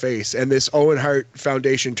smile on her face, and this Owen Hart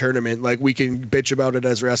Foundation tournament. Like, we can bitch about it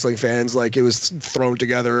as wrestling fans, like it was thrown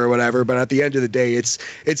together or whatever, but at the end of the day, it's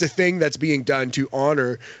a thing that's being done to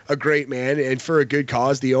honor a great man and for a good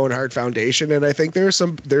cause, the Owen Hart Foundation. And I think there's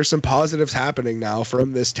some positives happening now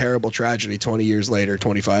from this terrible tragedy 20 years later,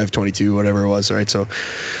 25, 22, whatever it was, right? So,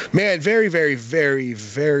 man, very, very, very,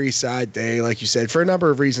 very sad day, like you said, for a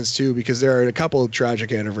number of reasons too, because there are a couple of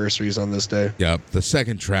tragic anniversaries on this day. Yeah, the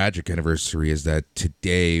second tragic anniversary is that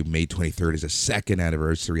today, May 23rd, is the second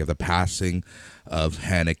anniversary of the passing of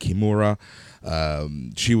Hana Kimura.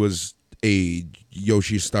 She was a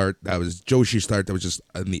Joshi start that was just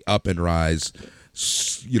in the up and rise.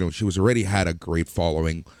 You know, she was already had a great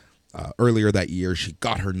following. Earlier that year, she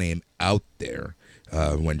got her name out there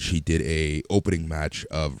when she did a opening match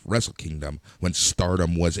of Wrestle Kingdom, when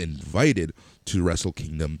Stardom was invited to Wrestle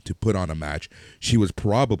Kingdom to put on a match. She was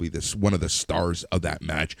probably one of the stars of that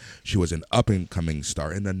match. She was an up-and-coming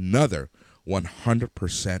star in another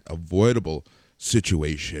 100% avoidable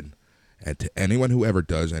situation. And to anyone who ever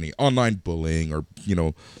does any online bullying or, you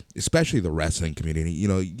know, especially the wrestling community, you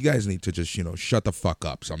know, you guys need to just, you know, shut the fuck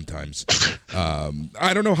up sometimes.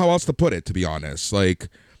 I don't know how else to put it, to be honest. Like,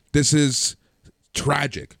 this is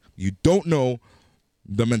tragic. You don't know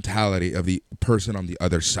the mentality of the person on the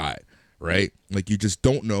other side, right? Like, you just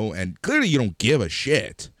don't know, and clearly you don't give a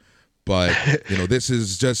shit. But, you know, this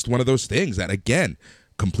is just one of those things that, again,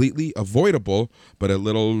 completely avoidable, but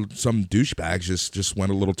some douchebags just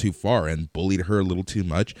went a little too far and bullied her a little too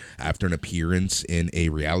much after an appearance in a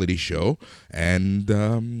reality show. And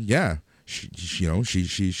she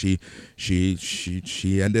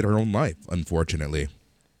ended her own life, unfortunately.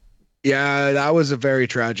 Yeah, that was a very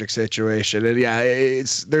tragic situation. And yeah,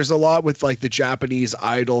 there's a lot with like the Japanese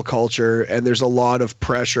idol culture, and there's a lot of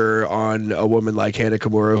pressure on a woman like Hana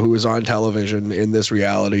Kimura, who was on television in this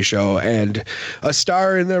reality show and a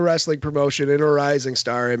star in the wrestling promotion and a rising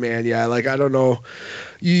star. And man, yeah, like, I don't know.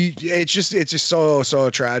 It's just so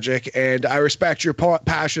tragic, and I respect your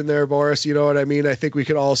passion there, Boris. You know what I mean? I think we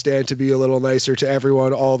could all stand to be a little nicer to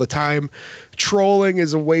everyone all the time. Trolling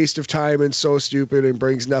is a waste of time and so stupid and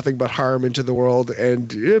brings nothing but harm into the world.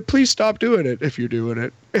 And please stop doing it if you're doing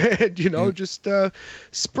it. And, you know, just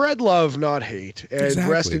spread love, not hate. And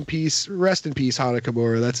exactly. Rest in peace, Hana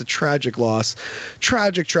Kimura. That's a tragic loss.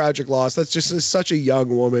 Tragic loss. That's just such a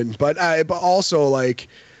young woman. But also, like,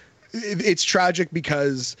 it's tragic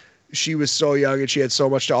because she was so young and she had so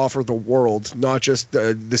much to offer the world, not just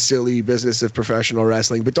the silly business of professional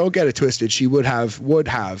wrestling. But don't get it twisted. She would have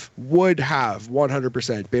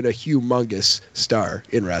 100% been a humongous star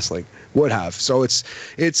in wrestling. Would have. So it's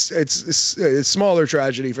a smaller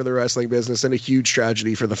tragedy for the wrestling business and a huge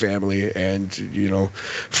tragedy for the family and, you know,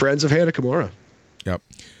 friends of Hana Kimura. Yep.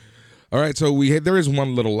 All right, so there is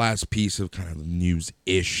one little last piece of kind of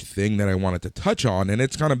news-ish thing that I wanted to touch on, and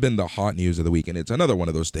it's kind of been the hot news of the week, and it's another one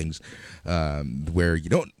of those things where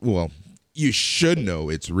you should know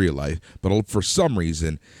it's real life, but for some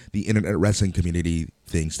reason, the internet wrestling community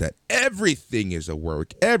thinks that everything is a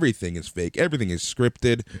work, everything is fake, everything is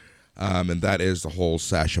scripted, and that is the whole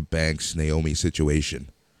Sasha Banks, Naomi situation.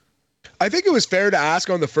 I think it was fair to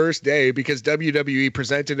ask on the first day because WWE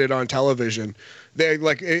presented it on television. They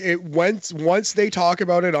like it once they talk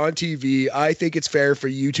about it on TV, I think it's fair for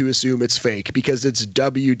you to assume it's fake because it's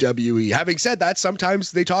WWE. Having said that,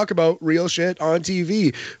 sometimes they talk about real shit on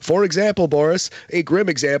TV. For example, Boris, a grim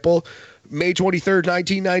example, May 23rd,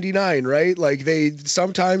 1999, right? Like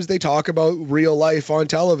sometimes they talk about real life on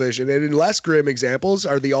television. And in less grim examples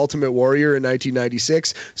are the Ultimate Warrior in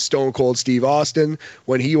 1996, Stone Cold Steve Austin,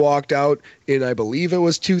 when he walked out in, I believe it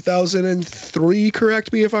was 2003,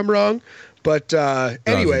 correct me if I'm wrong. But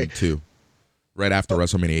anyway. 2002, right after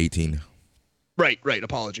WrestleMania 18. Right.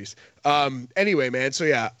 Apologies. Anyway, man. So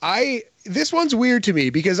yeah, this one's weird to me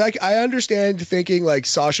because I understand thinking like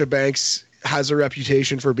Sasha Banks has a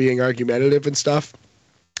reputation for being argumentative and stuff,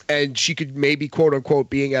 and she could maybe quote unquote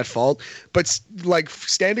being at fault, but like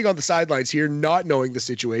standing on the sidelines here, not knowing the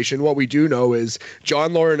situation, what we do know is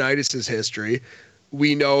John Laurinaitis' history.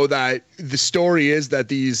 We know that the story is that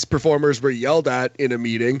these performers were yelled at in a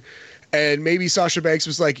meeting, and maybe Sasha Banks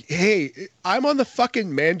was like, hey, I'm on the fucking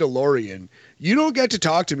Mandalorian. You don't get to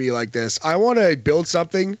talk to me like this. I want to build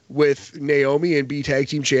something with Naomi and be tag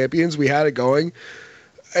team champions. We had it going.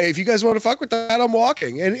 If you guys want to fuck with that, I'm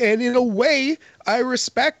walking. And in a way, I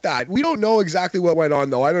respect that. We don't know exactly what went on,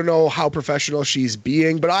 though. I don't know how professional she's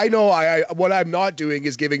being, but I know what I'm not doing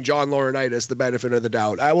is giving John Laurinaitis the benefit of the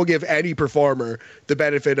doubt. I will give any performer the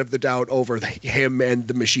benefit of the doubt over him and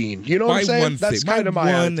the machine. You know what I'm saying? That's kind of my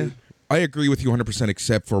attitude. I agree with you 100%,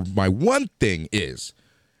 except for my one thing is,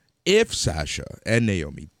 if Sasha and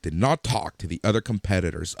Naomi did not talk to the other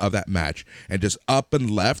competitors of that match and just up and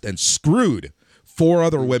left and screwed 4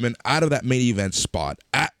 other women out of that main event spot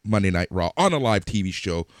at Monday Night Raw on a live TV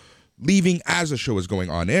show, leaving as the show is going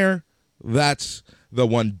on air, that's the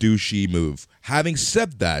one douchey move. Having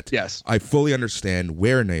said that, yes, I fully understand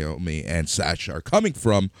where Naomi and Sasha are coming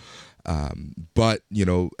from, but, you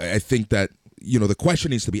know, I think that, you know, the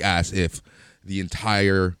question needs to be asked if the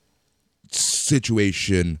entire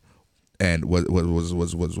situation and what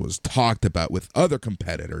was talked about with other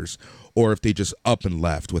competitors, or if they just up and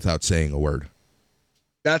left without saying a word.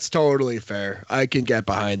 That's totally fair. I can get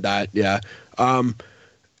behind that. Yeah.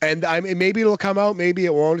 And I mean, maybe it'll come out, maybe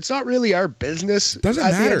it won't. It's not really our business. Doesn't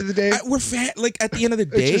at matter. The end of the day. We're like at the end of the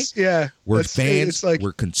day, we're fans. It's like,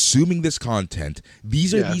 we're consuming this content.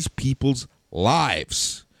 These are these people's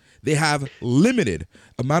lives. They have limited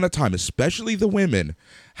amount of time, especially the women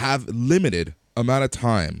have limited amount of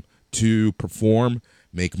time to perform,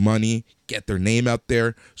 make money, get their name out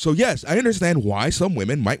there. So yes, I understand why some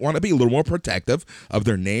women might want to be a little more protective of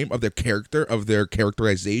their name, of their character, of their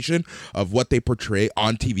characterization, of what they portray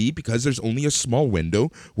on TV, because there's only a small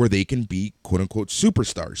window where they can be quote unquote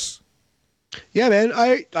superstars. Yeah, man,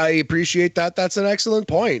 I appreciate that. That's an excellent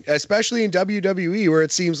point, especially in WWE where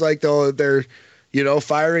it seems like they're you know,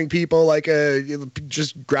 firing people like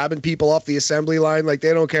just grabbing people off the assembly line. Like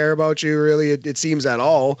they don't care about you really. It seems at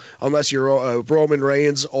all, unless you're Roman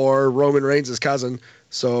Reigns or Roman Reigns' cousin.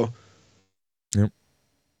 So, yep,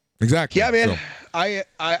 exactly. Yeah, man. So. I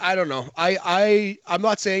don't know. I'm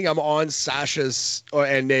not saying I'm on Sasha's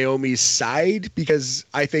and Naomi's side because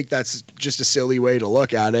I think that's just a silly way to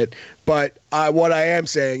look at it. But what I am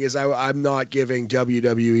saying is I'm not giving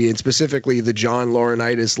WWE and specifically the John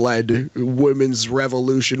Laurinaitis-led women's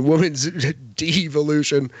revolution, women's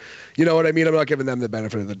devolution. You know what I mean? I'm not giving them the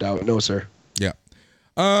benefit of the doubt. No, sir. Yeah.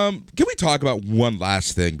 Can we talk about one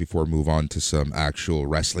last thing before we move on to some actual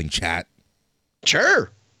wrestling chat?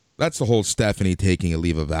 Sure. That's the whole Stephanie taking a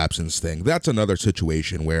leave of absence thing. That's another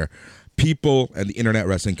situation where people and the internet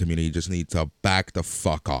wrestling community just need to back the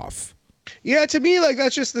fuck off. Yeah, to me, like,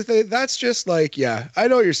 that's just the thing. That's just like, yeah, I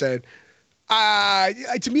know what you're saying.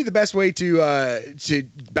 To me, the best way to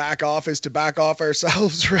back off is to back off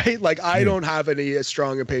ourselves, right? Like, I don't have any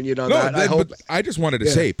strong opinion on that. But I just wanted to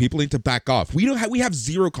say people need to back off. We have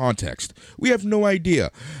zero context. We have no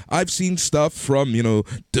idea. I've seen stuff from, you know,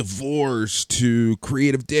 divorce to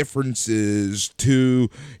creative differences to,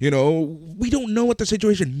 you know, we don't know what the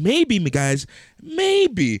situation. Maybe, guys,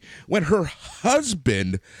 maybe when her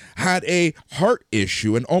husband had a heart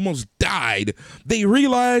issue and almost died, they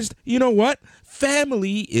realized, you know what?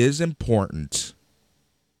 Family is important.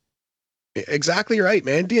 Exactly right,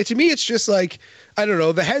 man. Yeah, to me, it's just like, I don't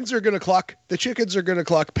know, the hens are going to cluck, the chickens are going to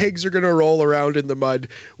cluck, pigs are going to roll around in the mud.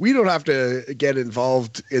 We don't have to get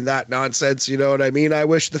involved in that nonsense. You know what I mean? I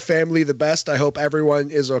wish the family the best. I hope everyone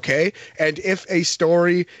is okay. And if a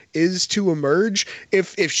story is to emerge,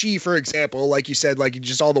 if she, for example, like you said, like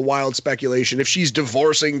just all the wild speculation, if she's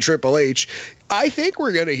divorcing Triple H, I think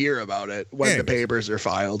we're going to hear about it when the papers are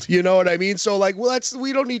filed. You know what I mean? So like, well,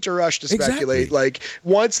 we don't need to rush to speculate. Exactly. Like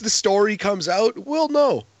once the story comes out, we'll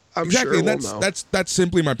know. I'm Exactly, sure and we'll know. that's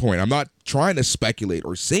simply my point. I'm not trying to speculate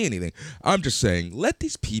or say anything. I'm just saying, let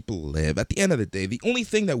these people live. At the end of the day, the only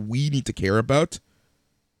thing that we need to care about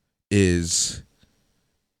is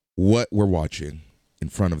what we're watching in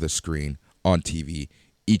front of the screen on TV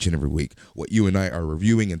each and every week. What you and I are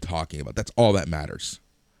reviewing and talking about. That's all that matters.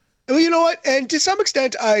 Well, you know what? And to some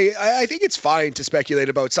extent, I think it's fine to speculate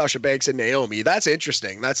about Sasha Banks and Naomi. That's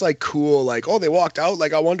interesting. That's like cool. Like, oh, they walked out.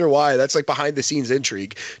 Like, I wonder why. That's like behind the scenes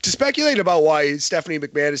intrigue. To speculate about why Stephanie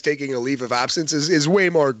McMahon is taking a leave of absence is way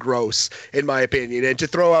more gross, in my opinion. And to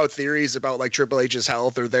throw out theories about like Triple H's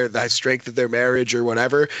health or the strength of their marriage or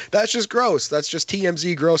whatever, that's just gross. That's just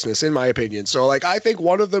TMZ grossness, in my opinion. So, like, I think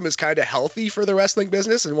one of them is kind of healthy for the wrestling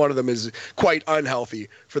business, and one of them is quite unhealthy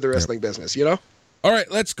for the wrestling business. You know? All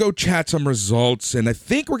right, let's go chat some results. And I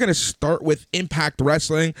think we're going to start with Impact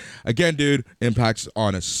Wrestling. Again, dude, Impact's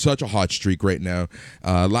on such a hot streak right now.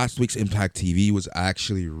 Last week's Impact TV was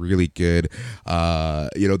actually really good.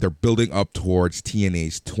 They're building up towards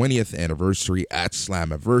TNA's 20th anniversary at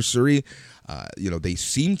Slammiversary. They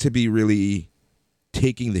seem to be really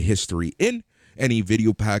taking the history in. Any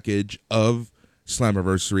video package of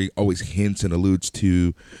Slammiversary always hints and alludes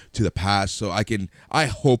to the past, so I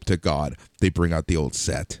hope to God they bring out the old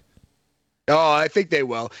set. Oh, I think they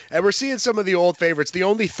will. And we're seeing some of the old favorites. The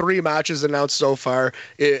only 3 matches announced so far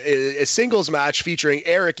is a singles match featuring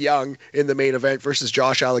Eric Young in the main event versus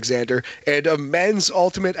Josh Alexander, and a men's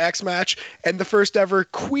Ultimate X match, and the first ever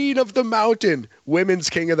Queen of the Mountain, Women's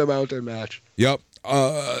King of the Mountain match. Yep.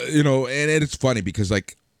 And it's funny because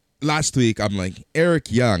like last week I'm like,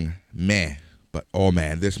 Eric Young, meh. But, oh,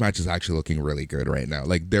 man, this match is actually looking really good right now.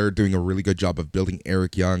 Like, they're doing a really good job of building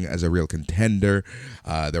Eric Young as a real contender.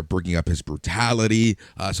 They're bringing up his brutality.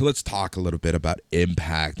 So let's talk a little bit about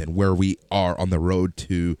Impact and where we are on the road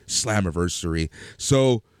to Slammiversary.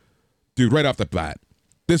 So, dude, right off the bat,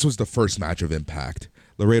 this was the first match of Impact.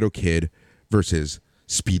 Laredo Kid versus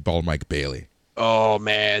Speedball Mike Bailey. Oh,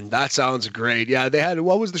 man, that sounds great. Yeah, they had,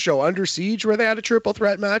 what was the show, Under Siege, where they had a triple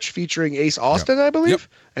threat match featuring Ace Austin, I believe? Yep.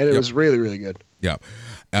 And it was really, really good. Yeah,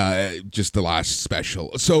 just the last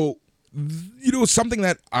special. So, something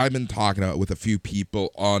that I've been talking about with a few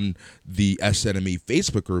people on the SNME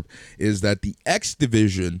Facebook group is that the X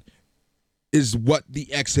Division is what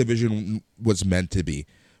the X Division was meant to be.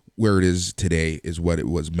 Where it is today is what it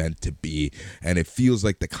was meant to be. And it feels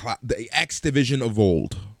like the X Division of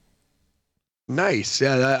old. Nice.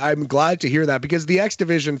 Yeah, I'm glad to hear that, because the X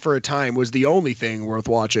Division for a time was the only thing worth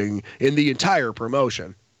watching in the entire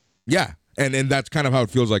promotion. Yeah. And that's kind of how it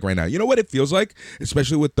feels like right now. You know what it feels like?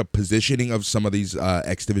 Especially with the positioning of some of these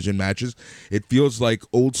X Division matches. It feels like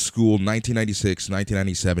old school 1996,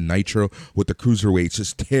 1997 Nitro with the cruiserweights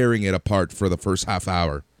just tearing it apart for the first half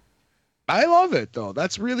hour. I love it, though.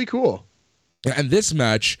 That's really cool. And this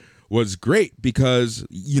match was great because,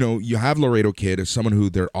 you have Laredo Kid as someone who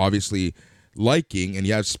they're obviously liking, and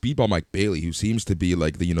you have Speedball Mike Bailey, who seems to be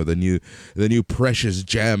like the new precious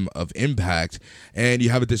gem of Impact, and you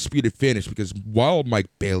have a disputed finish because while Mike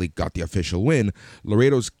Bailey got the official win,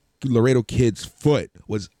 Laredo Kid's foot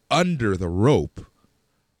was under the rope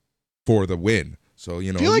for the win. So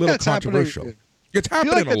a little controversial. It's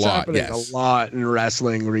happening a lot. Yes, a lot in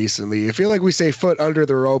wrestling recently. I feel like we say foot under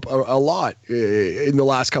the rope a lot in the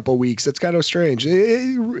last couple of weeks. It's kind of strange.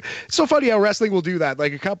 It's so funny how wrestling will do that.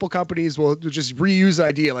 Like a couple companies will just reuse the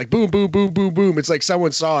idea, like boom, boom, boom, boom, boom. It's like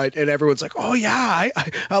someone saw it and everyone's like, oh yeah,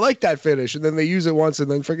 I like that finish, and then they use it once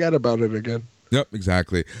and then forget about it again. Yep,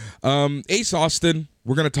 exactly. Ace Austin,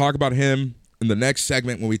 we're gonna talk about him in the next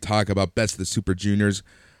segment when we talk about Best of the Super Juniors.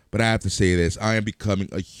 But I have to say this: I am becoming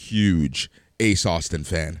a huge Ace Austin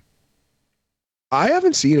fan. I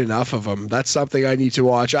haven't seen enough of him. That's something I need to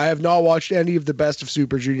watch. I have not watched any of the Best of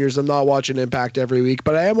Super Juniors. I'm not watching Impact every week,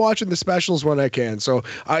 but I am watching the specials when I can. So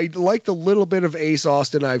I like the little bit of Ace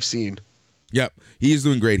Austin I've seen. Yep, he's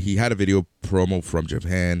doing great. He had a video promo from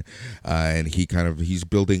Japan, and he's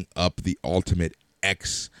building up the Ultimate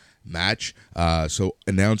X match. So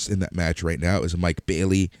announced in that match right now is Mike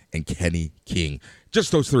Bailey and Kenny King.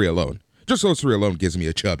 Just those three alone gives me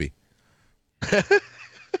a chubby.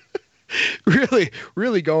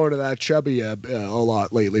 really going to that chubby a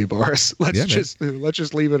lot lately, Boris. Let's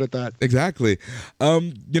just leave it at that. Exactly.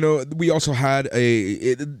 We also had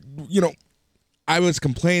I was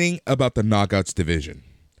complaining about the Knockouts division.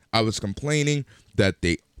 I was complaining that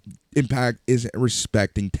Impact isn't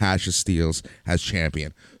respecting Tasha Steelz as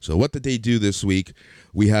champion. So what did they do this week?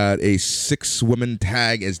 We had a 6-woman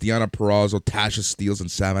tag as Deonna Purrazzo, Tasha Steelz,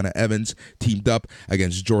 and Savannah Evans teamed up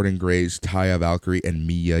against Jordynne Grace, Taya Valkyrie, and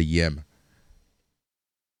Mia Yim.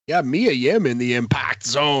 Yeah, Mia Yim in the Impact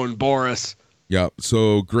Zone, Boris. Yeah,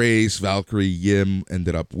 so Grace, Valkyrie, Yim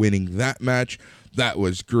ended up winning that match. That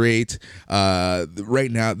was great.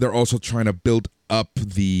 Right now, they're also trying to build up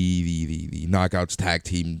the Knockouts Tag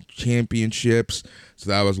Team Championships. So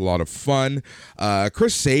that was a lot of fun.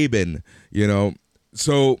 Chris Sabin,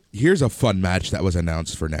 so here's a fun match that was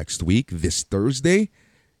announced for next week, this Thursday.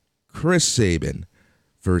 Chris Sabin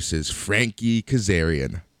versus Frankie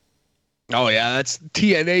Kazarian. Oh, yeah, that's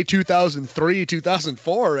TNA 2003,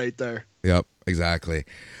 2004 right there. Yep, exactly.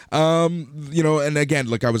 And again,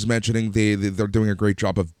 like I was mentioning, they're doing a great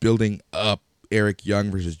job of building up Eric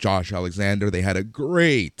Young versus Josh Alexander. They had a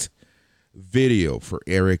great video for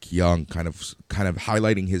Eric Young, kind of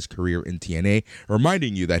highlighting his career in TNA,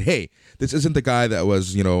 reminding you that, hey, this isn't the guy that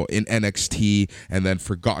was, in NXT and then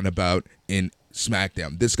forgotten about in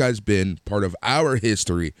SmackDown. This guy's been part of our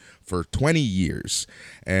history for 20 years.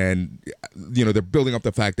 And, they're building up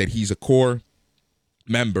the fact that he's a core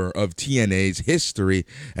member of TNA's history,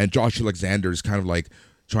 and Josh Alexander is kind of like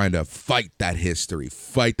trying to fight that history,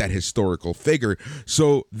 fight that historical figure.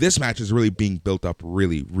 So this match is really being built up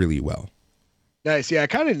really, really well. Nice. Yeah, it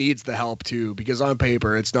kind of needs the help too, because on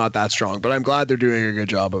paper it's not that strong, but I'm glad they're doing a good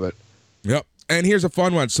job of it. Yep. And here's a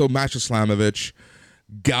fun one. So Masha Slamovich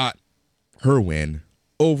got her win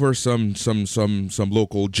over some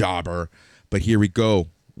local jobber. But here we go.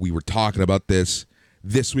 We were talking about this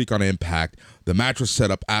week on Impact. The match was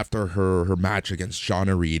set up after her match against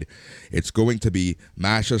Shauna Reed. It's going to be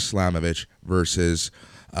Masha Slamovich versus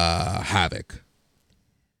Havoc.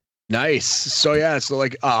 Nice. So yeah, so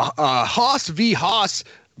like Haas v Haas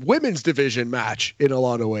women's division match in a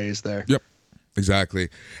lot of ways there. Yep. Exactly.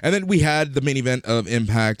 And then we had the main event of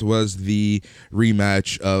Impact was the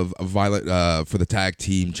rematch of Violent for the tag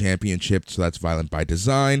team championship. So that's Violent by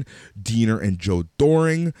Design, Diener and Joe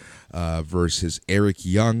Doring versus Eric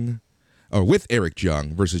Young. With Eric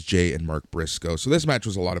Young versus Jay and Mark Briscoe. So this match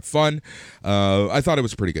was a lot of fun. I thought it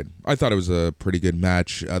was pretty good. I thought it was a pretty good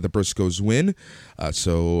match. The Briscoes win.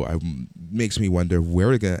 So it makes me wonder where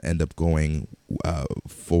we're going to end up going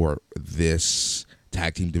for this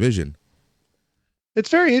tag team division. It's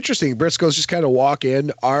very interesting. Briscoes just kind of walk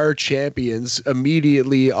in, are champions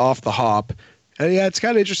immediately off the hop. And yeah, it's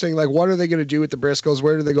kind of interesting. Like, what are they going to do with the Briscoes?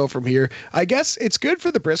 Where do they go from here? I guess it's good for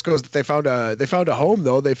the Briscoes that they found a home,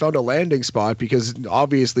 though. They found a landing spot, because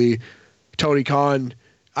obviously Tony Khan,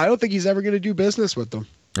 I don't think he's ever going to do business with them.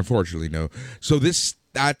 Unfortunately, no. So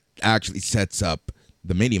that actually sets up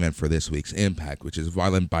the main event for this week's Impact, which is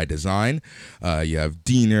Violent by Design. You have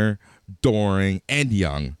Diener, Doring, and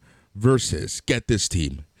Young versus, get this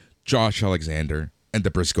team, Josh Alexander and the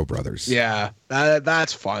Briscoe brothers. Yeah,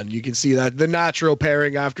 that's fun. You can see that the natural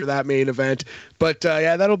pairing after that main event. But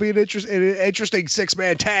yeah, that'll be an interesting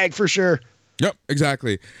 6-man tag for sure. Yep,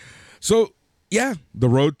 exactly. So yeah, the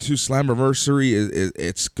road to Slammiversary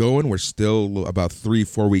it's going. We're still about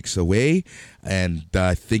 3-4 weeks away, and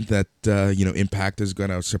I think that Impact is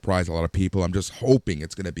going to surprise a lot of people. I'm just hoping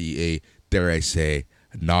it's going to be a, dare I say,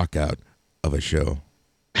 knockout of a show.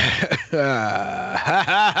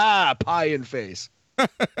 Pie in face.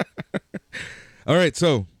 All right,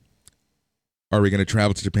 so are we going to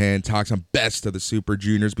travel to Japan, talk some best of the Super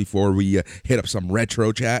Juniors before we hit up some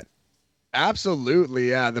retro chat? Absolutely,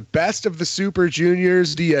 yeah. The best of the Super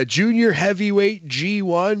Juniors, the junior heavyweight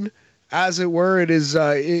G1, as it were. It is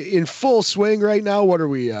in full swing right now. What are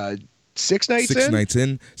we, 6 nights in? 6 nights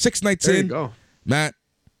in. 6 nights in. There you go. Matt,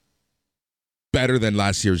 better than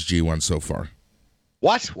last year's G1 so far.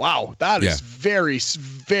 What? Wow. That is very,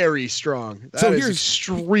 very strong. That is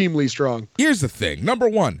extremely strong. Here's the thing. Number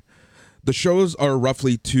one, the shows are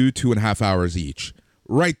roughly 2.5 hours each.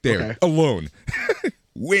 Right there, alone.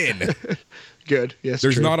 Win. Good. Yes.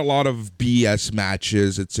 There's true. not a lot of BS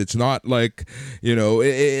matches. It's not like,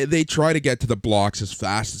 they try to get to the blocks as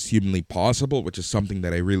fast as humanly possible, which is something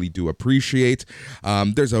that I really do appreciate.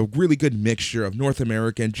 There's a really good mixture of North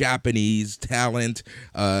American, Japanese talent,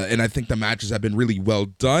 and I think the matches have been really well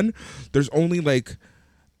done. There's only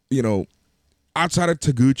outside of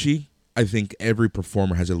Taguchi, I think every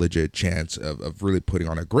performer has a legit chance of really putting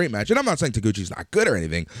on a great match. And I'm not saying Taguchi's not good or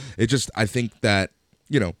anything. It's just, I think that,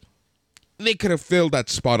 they could have filled that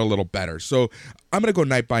spot a little better. So I'm going to go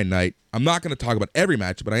night by night. I'm not going to talk about every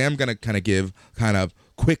match, but I am going to kind of give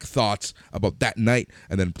quick thoughts about that night.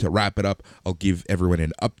 And then to wrap it up, I'll give everyone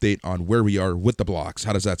an update on where we are with the blocks.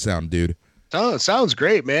 How does that sound, dude? Oh, it sounds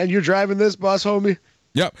great, man. You're driving this bus, homie.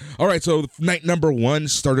 Yep. All right, so night number 1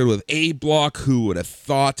 started with A block. Who would have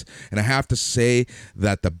thought? And I have to say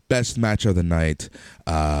that the best match of the night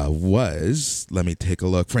was, let me take a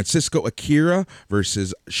look, Francisco Akira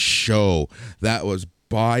versus Show. That was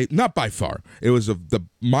not by far. It was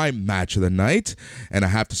my match of the night, and I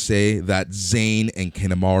have to say that Zane and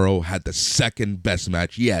Kanemaru had the second best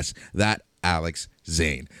match. Yes, that Alex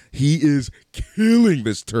Zane. He is killing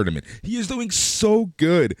this tournament. He is doing so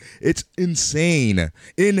good. It's insane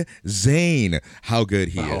how good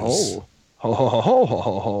he is.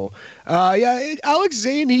 Alex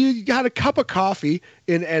Zane, he had a cup of coffee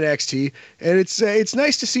in NXT, and it's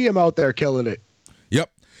nice to see him out there killing it.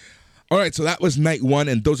 Yep. All right, so that was night 1,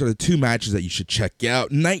 and those are the 2 matches that you should check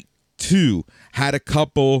out. Night 2 had a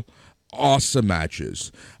couple awesome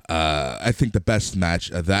matches. I think the best match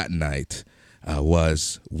of that night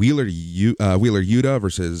was Wheeler Yuta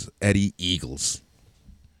versus Eddie Eagles.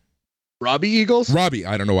 Robbie Eagles? Robbie.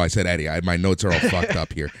 I don't know why I said Eddie. My notes are all fucked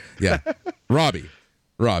up here. Yeah. Robbie.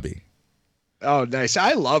 Oh, nice.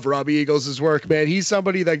 I love Robbie Eagles' work, man. He's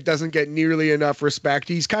somebody that doesn't get nearly enough respect.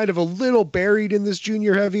 He's kind of a little buried in this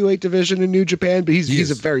junior heavyweight division in New Japan, but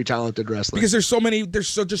he's a very talented wrestler. Because there's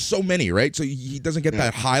just so many, right? So he doesn't get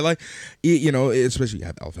that highlight. You know, especially you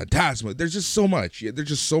have El Fantasma. There's just so much. There's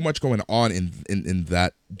just so much going on in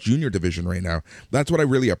that junior division right now. That's what I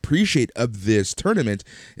really appreciate of this tournament,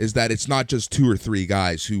 is that it's not just 2 or 3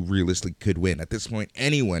 guys who realistically could win. At this point,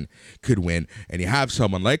 anyone could win, and you have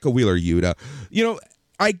someone like a Wheeler Yuta. You know,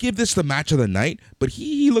 I give this the match of the night, but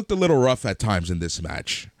he looked a little rough at times in this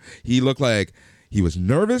match. He looked like he was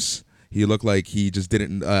nervous. He looked like he just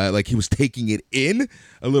didn't, like he was taking it in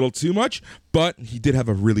a little too much, but he did have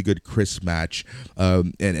a really good crisp match.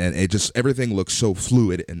 And it just, everything looks so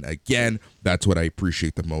fluid. And again, that's what I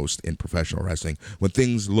appreciate the most in professional wrestling, when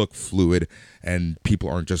things look fluid and people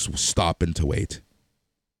aren't just stopping to wait.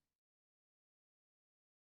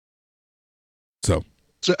 So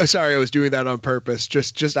sorry, I was doing that on purpose.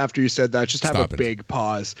 Just after you said that, just have big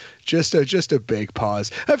pause. Just a big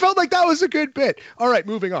pause. I felt like that was a good bit. All right,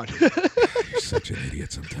 moving on. You're such an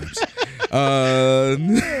idiot sometimes.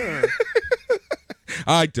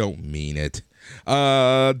 I don't mean it.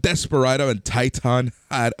 Desperado and Titan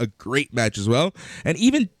had a great match as well, and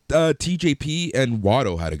even TJP and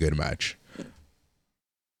Watto had a good match.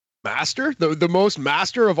 Master? The most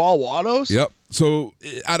master of all Wattos? Yep. So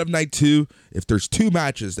out of night 2, if there's 2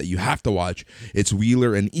 matches that you have to watch, it's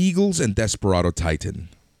Wheeler and Eagles and Desperado Titan.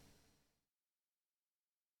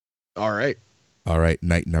 All right.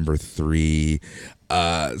 Night number 3.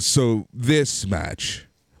 So this match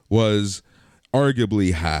was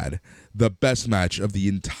arguably had the best match of the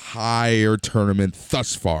entire tournament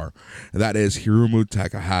thus far. That is Hiromu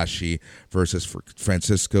Takahashi versus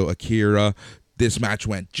Francisco Akira. This match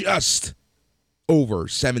went just over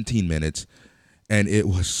 17 minutes, and it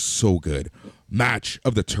was so good. Match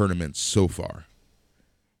of the tournament so far.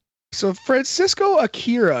 So Francisco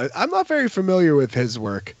Akira, I'm not very familiar with his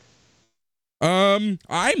work. I'm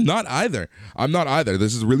not either.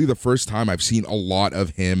 This is really the first time I've seen a lot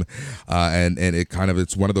of him, and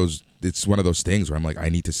it's one of those things where I'm like, I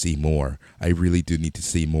need to see more. I really do need to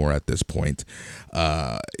see more at this point.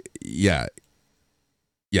 Yeah.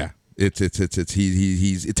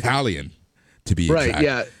 He's Italian, to be exact. Right,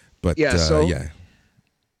 yeah. But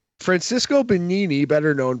Francisco Benini,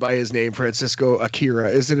 better known by his name Francisco Akira,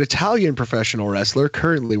 is an Italian professional wrestler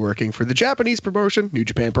currently working for the Japanese promotion New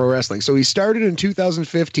Japan Pro Wrestling. So he started in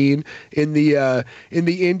 2015 in the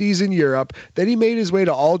Indies in Europe. Then he made his way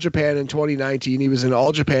to All Japan in 2019. He was in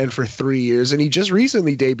All Japan for 3 years, and he just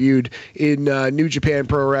recently debuted in New Japan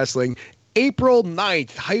Pro Wrestling April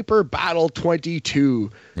 9th, Hyper Battle 22.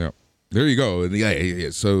 Yeah. There you go. Yeah.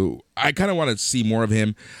 So I kind of want to see more of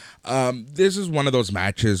him. This is one of those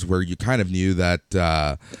matches where you kind of knew that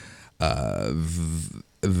that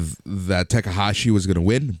Takahashi was going to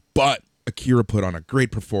win, but Akira put on a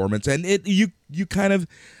great performance, and you kind of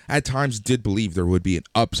at times did believe there would be an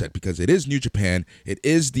upset, because it is New Japan. It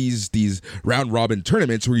is these round robin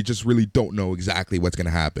tournaments where you just really don't know exactly what's going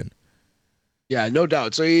to happen. Yeah, no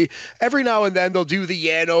doubt. So every now and then they'll do the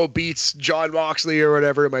Yano beats John Moxley or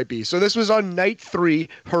whatever it might be. So this was on night 3,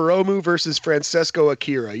 Hiromu versus Francisco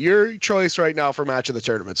Akira. Your choice right now for match of the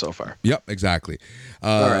tournament so far. Yep, exactly.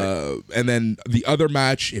 And then the other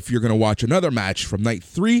match, if you're going to watch another match from night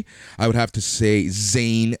 3, I would have to say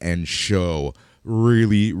Zayn and Show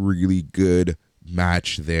really, really good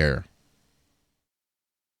match there.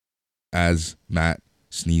 As Matt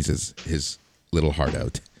sneezes his little heart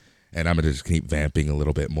out. And I'm going to just keep vamping a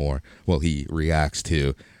little bit more while he reacts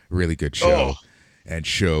to really good show. And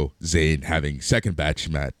show Zayn having the second batch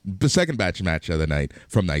match of the night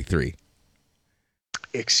from night 3.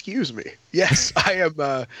 Excuse me. Yes, I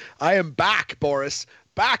am back, Boris.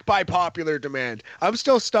 Back by popular demand. I'm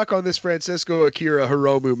still stuck on this Francisco Akira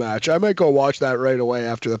Hiromu match. I might go watch that right away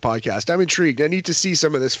after the podcast. I'm intrigued. I need to see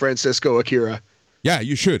some of this Francisco Akira. Yeah,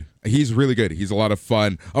 you should. He's really good. He's a lot of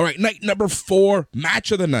fun. All right, night number 4,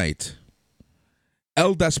 match of the night.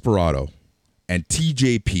 El Desperado and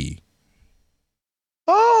TJP.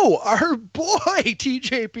 Oh, our boy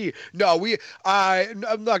TJP. No,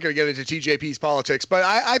 I'm not going to get into TJP's politics, but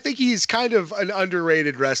I think he's kind of an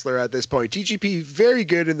underrated wrestler at this point. TJP, very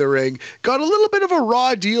good in the ring. Got a little bit of a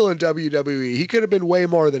raw deal in WWE. He could have been way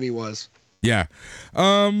more than he was. Yeah.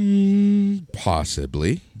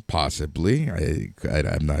 Possibly.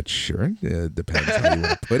 I'm not sure. Depends how you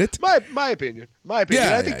want to put it. My opinion.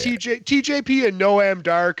 Yeah, I think TJP and Noam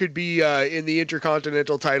Dar could be in the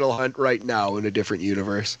Intercontinental title hunt right now in a different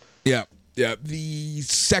universe. Yeah. The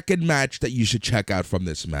second match that you should check out from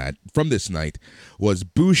this night was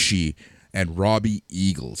Bushi and Robbie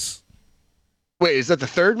Eagles. Wait, is that the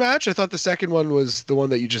third match? I thought the second one was the one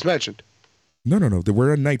that you just mentioned. No.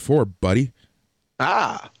 We're on night 4, buddy.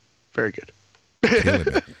 Ah, very good.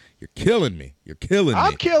 You're killing me.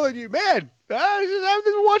 I'm killing you, man. I've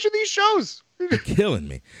been watching these shows. You're killing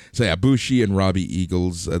me. So yeah, Bushi and Robbie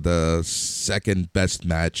Eagles, the second best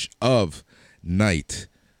match of night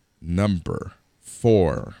number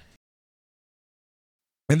 4.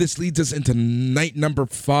 And this leads us into night number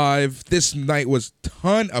 5. This night was a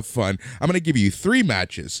ton of fun. I'm going to give you 3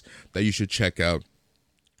 matches that you should check out.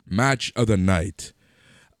 Match of the night,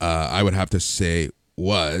 I would have to say,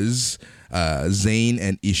 was Zayn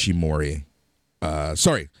and Ishimori.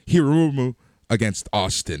 Hiromu against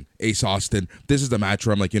Austin, Ace Austin. This is the match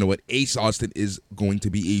where I'm like, you know what? Ace Austin is going to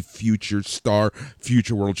be a future star,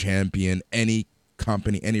 future world champion, any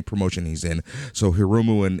company, any promotion he's in. So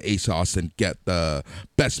Hiromu and Ace Austin get the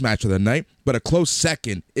best match of the night. But a close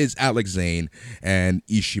second is Alex Zane and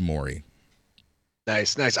Ishimori.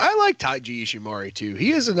 Nice. I like Taiji Ishimori too.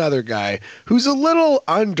 He is another guy who's a little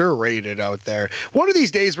underrated out there. One of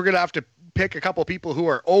these days, we're going to have to pick a couple people who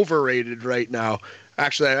are overrated right now.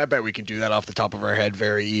 Actually, I bet we can do that off the top of our head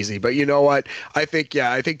very easy. But you know what? I think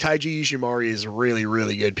Taiji Ishimori is really,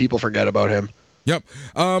 really good. People forget about him. Yep.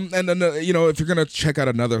 And then, if you're going to check out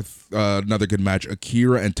another good match,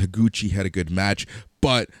 Akira and Taguchi had a good match.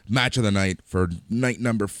 But match of the night for night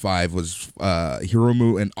number 5 was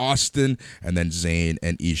Hiromu and Austin, and then Zayn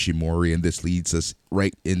and Ishimori. And this leads us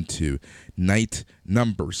right into night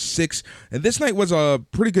number 6. And this night was a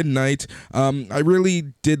pretty good night. I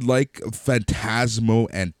really did like Phantasmo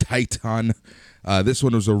and Titan. This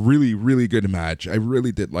one was a really, really good match. I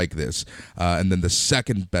really did like this. And then the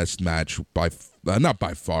second best match, not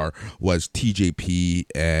by far, was TJP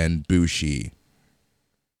and Bushi.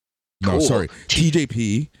 No, cool. Sorry.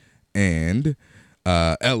 TJP and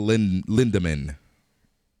El Lindaman.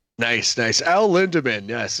 Nice. El Lindaman,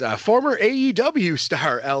 yes. Former AEW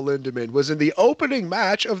star El Lindaman was in the opening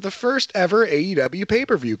match of the first ever AEW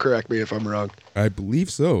pay-per-view. Correct me if I'm wrong. I believe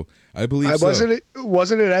so. Wasn't it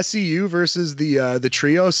SCU versus the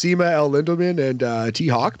trio, Sema, El Lindaman, and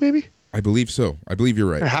T-Hawk, maybe? I believe so. I believe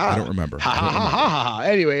you're right. I don't remember.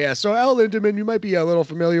 Anyway, yeah. So El Lindaman, you might be a little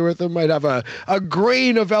familiar with him. Might have a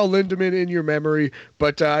grain of El Lindaman in your memory,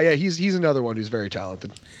 but yeah, he's another one who's very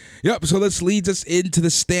talented. Yep, so this leads us into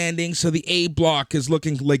the standings. So the A block is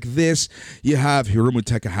looking like this. You have Hiromu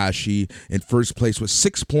Takahashi in first place with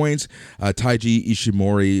 6 points. Taiji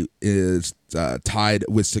Ishimori is tied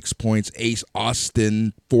with 6 points. Ace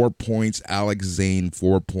Austin, 4 points. Alex Zane,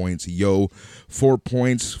 4 points. Yo, 4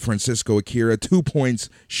 points. Francisco Akira, 2 points.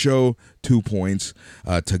 Sho, 2 points.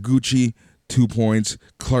 Taguchi, 2 points.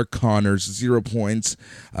 Clark Connors, 0 points.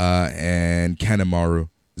 And Kanemaru,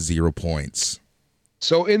 0 points.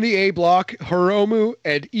 So in the A block, Hiromu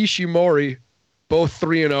and Ishimori, both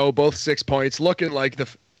 3-0, both 6 points, looking like the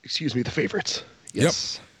favorites.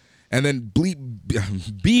 Yes. Yep. And then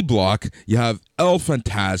B block, you have El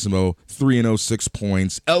Phantasmo, 3-0, 6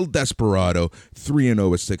 points. El Desperado, 3-0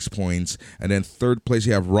 with 6 points. And then third place,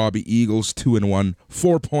 you have Robbie Eagles, 2-1,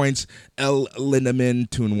 4 points. El Lindaman,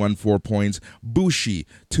 2-1, 4 points. Bushi,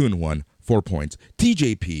 2-1, 4 points.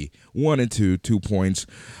 TJP, 1-2, 2 points.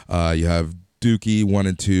 You have Dookie,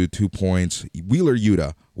 1-2, 2 points. Wheeler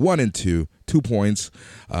Yuta, 1-2, 2 points.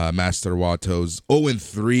 Master Wato's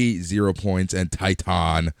 0-3, 0 points. And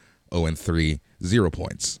Titan, 0-3, 0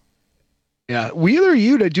 points. Yeah, Wheeler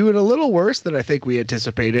Yuta doing a little worse than I think we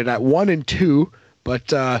anticipated at 1-2. But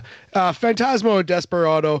Phantasmo and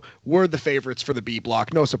Desperado were the favorites for the B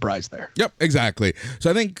block. No surprise there. Yep, exactly.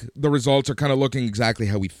 So I think the results are kind of looking exactly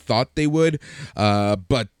how we thought they would.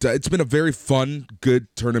 But it's been a very fun, good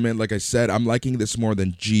tournament. Like I said, I'm liking this more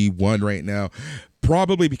than G1 right now.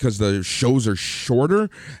 Probably because the shows are shorter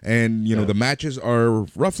and, the matches are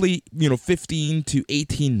roughly, 15 to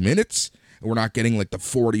 18 minutes. And we're not getting like the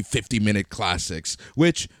 40, 50-minute classics,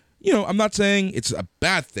 which, I'm not saying it's a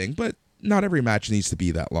bad thing, but not every match needs to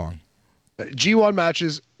be that long. G1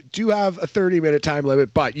 matches do have a 30-minute time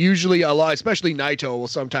limit, but usually a lot, especially Naito, will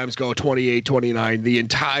sometimes go 28, 29, the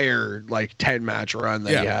entire 10-match run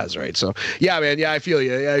that he has, right? So, yeah, man, I feel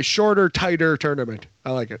you. A shorter, tighter tournament.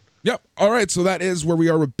 I like it. Yep. All right. So that is where we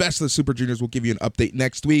are with Best of the Super Juniors. We'll give you an update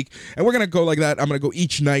next week. And we're going to go like that. I'm going to go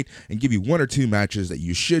each night and give you 1 or 2 matches that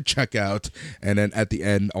you should check out. And then at the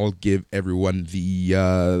end, I'll give everyone the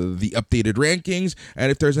updated rankings.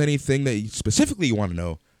 And if there's anything that specifically you want to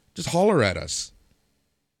know, just holler at us.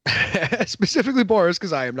 Specifically Boris,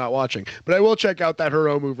 because I am not watching. But I will check out that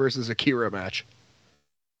Hiromu versus Akira match.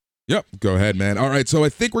 Yep. Go ahead, man. All right. So I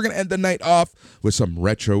think we're going to end the night off with some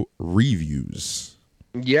retro reviews.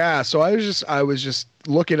 Yeah, so I was just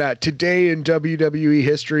looking at today in WWE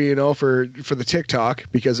history, for the TikTok,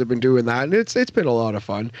 because I've been doing that, and it's been a lot of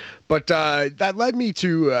fun. But that led me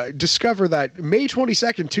to discover that May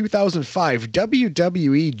 22nd, 2005,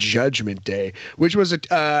 WWE Judgment Day, which was a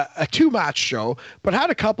 2-match show, but had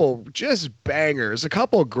a couple just bangers, a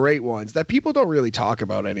couple great ones that people don't really talk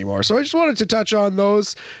about anymore. So I just wanted to touch on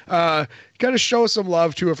those, kind of show some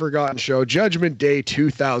love to a forgotten show. Judgment Day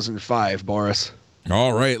 2005, Boris.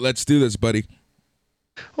 All right, let's do this, buddy.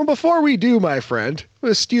 Well, before we do, my friend, I'm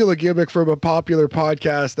going to steal a gimmick from a popular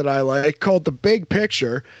podcast that I like called The Big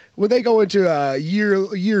Picture. When they go into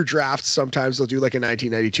year drafts, sometimes they'll do like a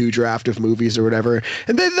 1992 draft of movies or whatever.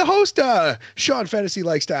 And then the host, Sean Fennessy,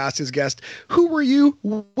 likes to ask his guest, who were you?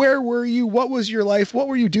 Where were you? What was your life? What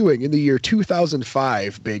were you doing in the year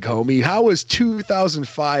 2005, big homie? How was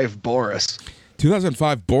 2005, Boris?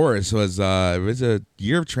 2005 Boris was it was a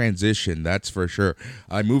year of transition, that's for sure.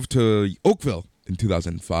 I moved to Oakville in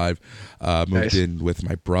 2005. Moved in with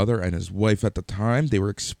my brother and his wife at the time. They were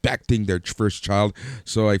expecting their first child,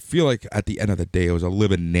 so I feel like at the end of the day it was a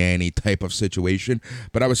live-in nanny type of situation.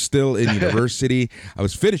 But I was still in university. I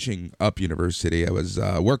was finishing up university. I was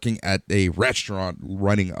working at a restaurant,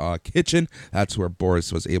 running a kitchen. That's where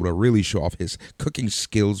Boris was able to really show off his cooking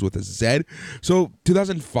skills with a Z. So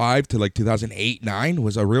 2005 to 2008-9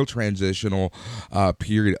 was a real transitional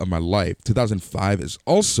period of my life. 2005 is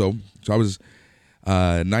also, so I was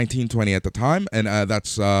 19, 20 at the time, and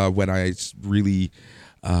that's when I really,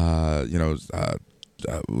 a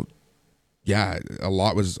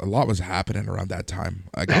lot was happening around that time.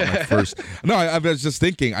 I got my first. I was just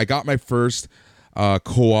thinking. I got my first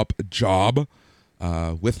co-op job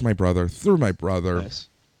with my brother, through my brother, Nice.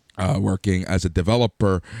 Working as a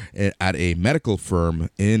developer at a medical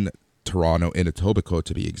firm in Toronto, in Etobicoke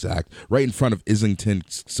to be exact, right in front of Islington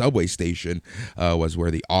subway station was where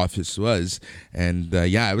the office was. And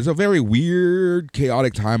it was a very weird,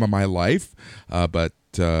 chaotic time of my life, but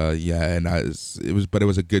it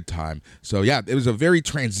was a good time. So yeah, it was a very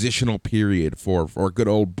transitional period for good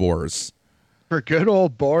old Boris. For good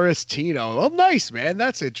old Boris Tino. Well, nice, man.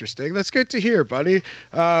 That's interesting. That's good to hear, buddy.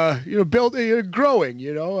 Growing,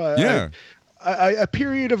 Yeah. A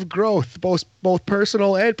period of growth, both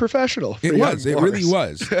personal and professional. It really was. It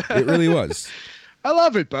really was. I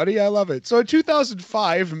love it, buddy. I love it. So in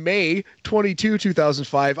 2005, May 22,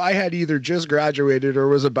 2005, I had either just graduated or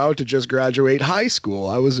was about to just graduate high school.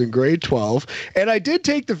 I was in grade 12, and I did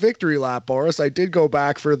take the victory lap, Boris. I did go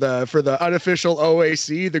back for the unofficial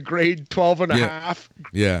OAC, the grade 12 and a half,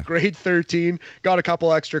 grade 13, got a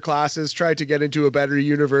couple extra classes, tried to get into a better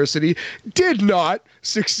university, did not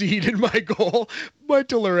succeed in my goal. Went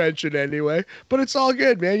to Laurentian anyway, but it's all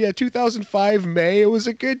good, man. Yeah, 2005 May, it was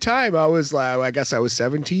a good time. I was, I guess I was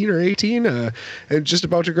 17 or 18, and just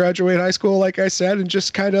about to graduate high school, like I said, and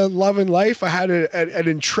just kind of loving life. I had an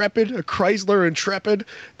Intrepid, a Chrysler Intrepid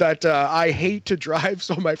that I hate to drive,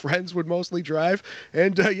 so my friends would mostly drive.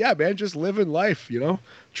 And man, just living life,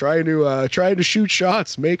 trying to shoot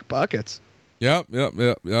shots, make buckets. Yep.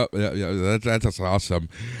 That's awesome.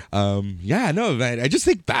 Man. I just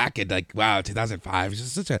think back and 2005.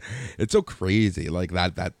 It's just it's so crazy. Like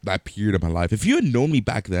that period of my life. If you had known me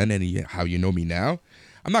back then and how you know me now,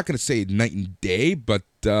 I'm not gonna say night and day, but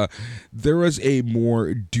there was a more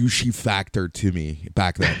douchey factor to me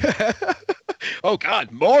back then. Oh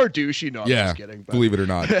God, more douchey. No, I'm just kidding. Believe it or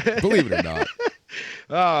not.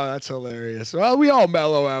 Oh, that's hilarious. Well, we all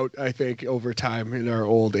mellow out, I think, over time in our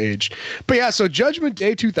old age. But yeah, so Judgment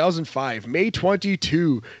Day 2005, May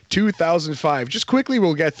 22, 2005. Just quickly,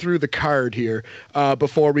 we'll get through the card here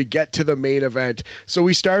before we get to the main event. So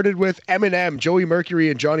we started with Eminem, Joey Mercury,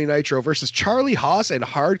 and Johnny Nitro versus Charlie Haas and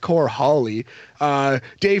Hardcore Holly.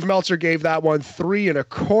 Dave Meltzer gave that one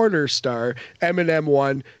 3.25 star. Eminem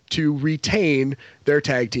won to retain their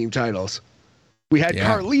tag team titles. We had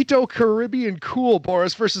Carlito Caribbean Cool,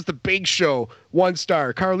 Boris, versus The Big Show. 1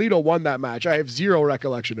 star. Carlito won that match. I have zero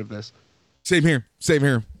recollection of this. Same here.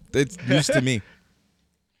 It's news to me.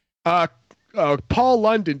 Paul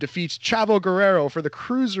London defeats Chavo Guerrero for the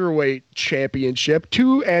Cruiserweight Championship.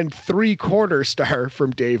 2.75 star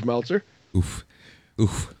from Dave Meltzer. Oof.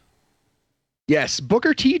 Yes,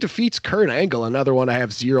 Booker T defeats Kurt Angle. Another one I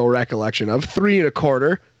have zero recollection of.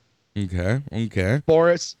 3.25. Okay.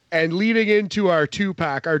 Boris, and leading into our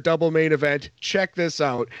 2-pack, our double main event, check this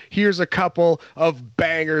out. Here's a couple of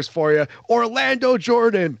bangers for you. Orlando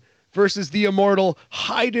Jordan versus the immortal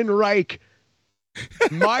Heidenreich.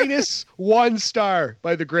 -1 star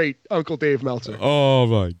by the great Uncle Dave Meltzer. Oh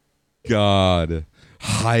my God.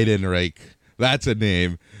 Heidenreich. That's a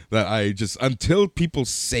name that I just, until people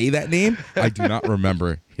say that name, I do not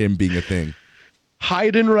remember him being a thing.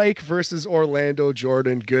 Heidenreich versus Orlando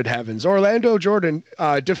Jordan. Good heavens. Orlando Jordan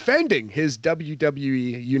defending his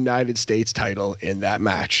WWE United States title in that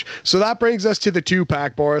match. So that brings us to the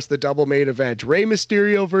 2-pack, Boris, the double main event. Rey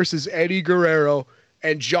Mysterio versus Eddie Guerrero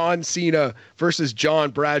and John Cena versus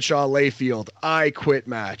John Bradshaw Layfield. I Quit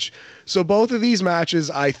match. So both of these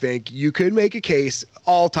matches, I think you could make a case,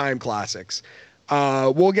 all-time classics.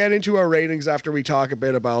 We'll get into our ratings after we talk a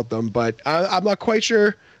bit about them, but I'm not quite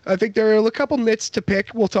sure. I think there are a couple nits to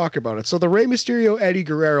pick. We'll talk about it. So the Rey Mysterio Eddie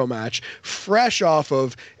Guerrero match, fresh off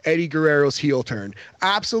of Eddie Guerrero's heel turn.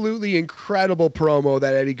 Absolutely incredible promo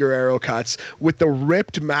that Eddie Guerrero cuts with the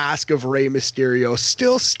ripped mask of Rey Mysterio,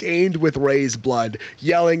 still stained with Rey's blood,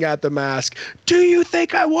 yelling at the mask, "Do you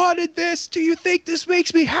think I wanted this? Do you think this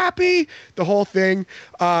makes me happy?" The whole thing.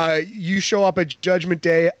 You show up at Judgment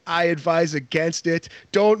Day. I advise against it.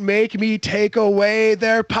 Don't make me take away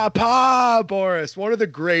their papa, Boris. One of the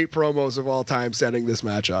great promos of all time setting this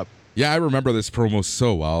match up. Yeah, I remember this promo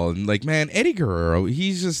so well. And like, man, Eddie Guerrero,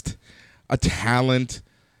 he's just a talent.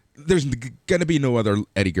 There's gonna be no other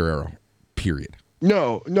Eddie Guerrero, period.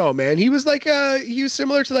 No, man. He was he was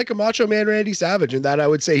similar to like a Macho Man Randy Savage in that I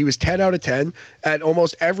would say he was 10 out of 10 at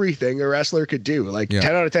almost everything a wrestler could do. Like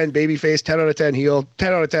 10 out of 10 babyface, 10 out of 10 heel,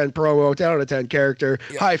 10 out of 10 promo, 10 out of 10 character,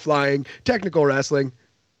 high flying, technical wrestling.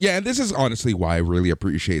 Yeah, and this is honestly why I really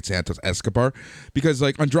appreciate Santos Escobar, because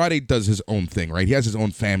like Andrade does his own thing, right? He has his own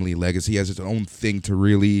family legacy, he has his own thing to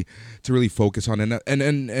really focus on,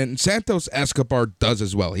 and Santos Escobar does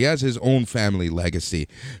as well. He has his own family legacy,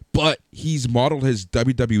 but he's modeled his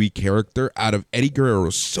WWE character out of Eddie Guerrero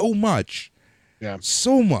so much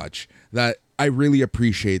that I really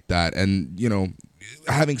appreciate that. And you know,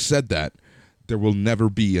 having said that, there will never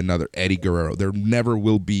be another Eddie Guerrero. There never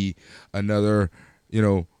will be another, you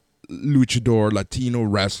know, luchador, Latino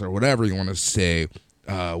wrestler, whatever you want to say,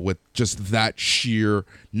 with just that sheer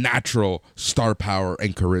natural star power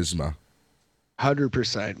and charisma.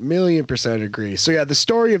 100%, 1,000,000% agree. So yeah, the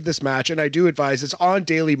story of this match, and I do advise it's on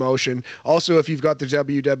Daily Motion. Also, if you've got the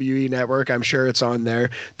WWE Network, I'm sure it's on there.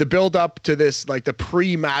 The build up to this, like the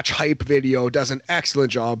pre-match hype video, does an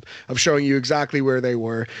excellent job of showing you exactly where they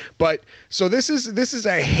were. But so this is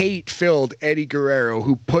a hate-filled Eddie Guerrero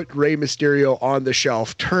who put Rey Mysterio on the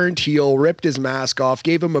shelf, turned heel, ripped his mask off,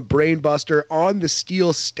 gave him a brainbuster on the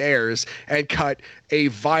steel stairs, and cut a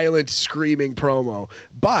violent, screaming promo.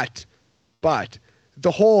 But the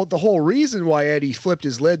whole reason why Eddie flipped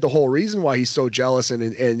his lid, the whole reason why he's so jealous and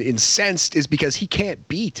incensed is because he can't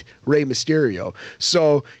beat Rey Mysterio.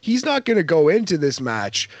 So he's not going to go into this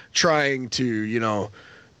match trying to, you know,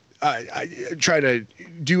 try to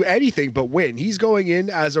do anything but win. He's going in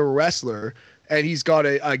as a wrestler, and he's got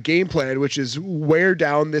a game plan, which is wear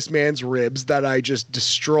down this man's ribs that I just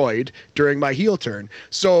destroyed during my heel turn.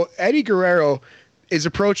 So Eddie Guerrero is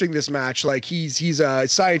approaching this match like he's a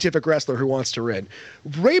scientific wrestler who wants to win.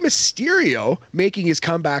 Rey Mysterio, making his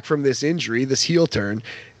comeback from this injury, this heel turn,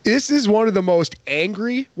 this is one of the most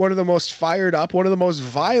angry, one of the most fired up, one of the most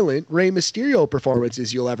violent Rey Mysterio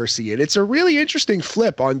performances you'll ever see. And it's a really interesting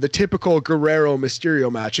flip on the typical Guerrero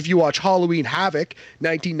Mysterio match. If you watch Halloween Havoc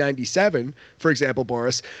 1997, for example,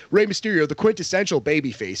 Boris, Rey Mysterio, the quintessential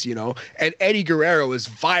babyface, you know, and Eddie Guerrero is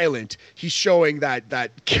violent. He's showing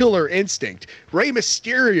that killer instinct. Rey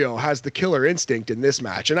Mysterio has the killer instinct in this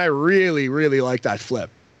match, and I really, really like that flip.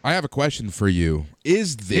 I have a question for you.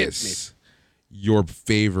 Is this your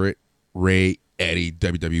favorite Ray Eddie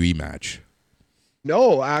WWE match.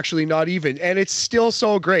 No, actually, not even. And it's still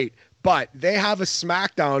so great. But they have a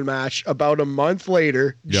SmackDown match about a month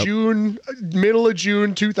later, Yep. middle of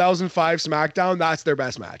June 2005 SmackDown. That's their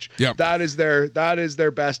best match. Yep. That is their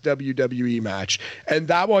best WWE match. And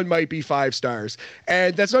that one might be 5 stars.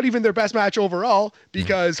 And that's not even their best match overall,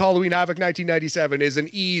 because Halloween Havoc 1997 is an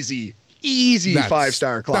easy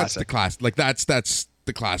 5-star classic. That's the class. Like that's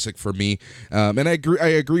the classic for me. And I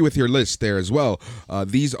agree with your list there as well.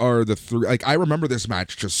 These are the 3. Like, I remember this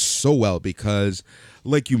match just so well because,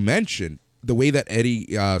 like you mentioned, the way that Rey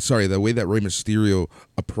Mysterio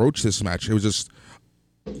approached this match, it was just,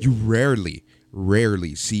 you rarely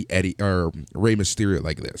see Eddie or Rey Mysterio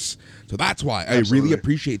like this. So that's why I really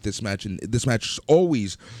appreciate this match, and this match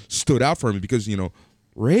always stood out for me because, you know,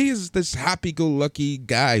 Ray is this happy-go-lucky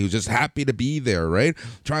guy who's just happy to be there, right?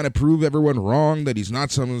 Trying to prove everyone wrong, that he's not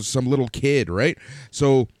some little kid, right?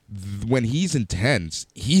 So when he's intense,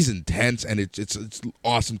 and it's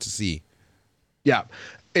awesome to see. Yeah.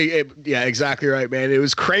 Yeah, exactly right, man. It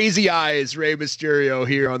was crazy eyes Rey Mysterio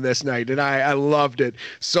here on this night, and I loved it.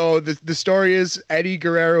 So the story is Eddie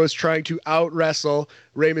Guerrero is trying to out-wrestle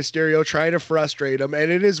Rey Mysterio, trying to frustrate him,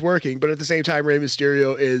 and it is working, but at the same time, Rey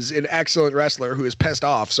Mysterio is an excellent wrestler who is pissed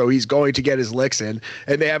off, so he's going to get his licks in,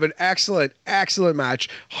 and they have an excellent match,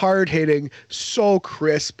 hard-hitting, so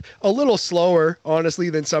crisp, a little slower, honestly,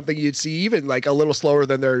 than something you'd see, even like a little slower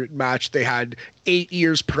than their match they had 8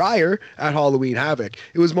 years prior at Halloween Havoc.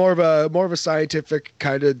 It was more of a scientific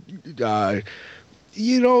kind of,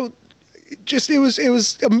 it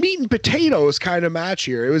was a meat and potatoes kind of match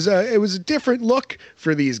here. It was a different look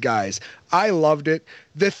for these guys. I loved it.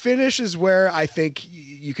 The finish is where I think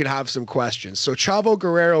you could have some questions. So Chavo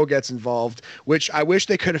Guerrero gets involved, which I wish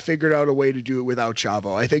they could have figured out a way to do it without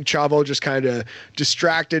Chavo. I think Chavo just kind of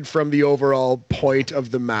distracted from the overall point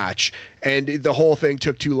of the match, and the whole thing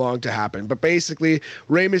took too long to happen. But basically,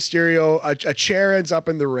 Rey Mysterio, a chair ends up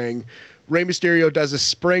in the ring. Rey Mysterio does a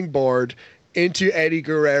springboard into Eddie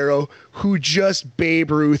Guerrero, who just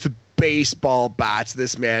Babe Ruth baseball bats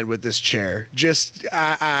this man with this chair. Just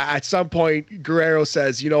at some point, Guerrero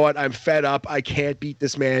says, you know what, I'm fed up. I can't beat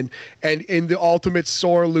this man. And in the ultimate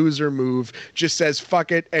sore loser move, just says,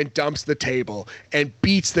 fuck it, and dumps the table and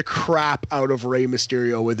beats the crap out of Rey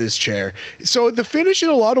Mysterio with his chair. So the finish in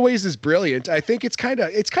a lot of ways is brilliant. I think it's kind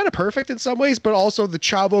of perfect in some ways, but also the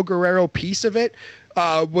Chavo Guerrero piece of it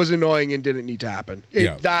was annoying and didn't need to happen.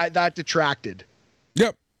 That detracted.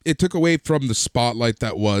 Yep. It took away from the spotlight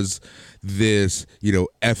that was this,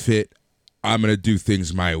 F it, I'm going to do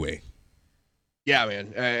things my way. Yeah,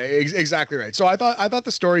 man. Exactly right. So I thought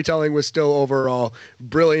the storytelling was still overall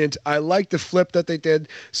brilliant. I liked the flip that they did.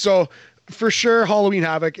 So for sure, Halloween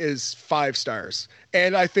Havoc is 5 stars.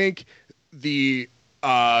 And I think the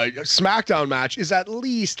SmackDown match is at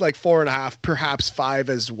least like 4.5, perhaps 5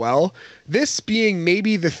 as well. This being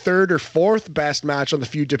maybe the 3rd or 4th best match on the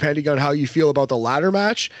feud, depending on how you feel about the ladder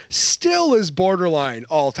match, still is borderline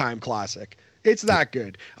all-time classic. It's that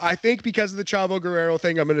good. I think because of the Chavo Guerrero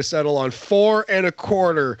thing, I'm going to settle on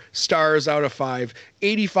 4.25 stars out of 5,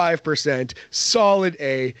 85%, solid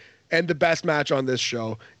A. And the best match on this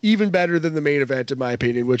show, even better than the main event, in my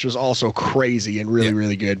opinion, which was also crazy and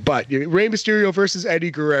really good. But Rey Mysterio versus Eddie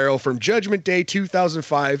Guerrero from Judgment Day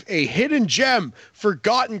 2005, a hidden gem,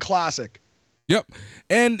 forgotten classic. Yep.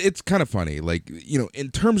 And it's kind of funny,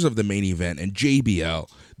 in terms of the main event and JBL,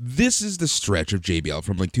 this is the stretch of JBL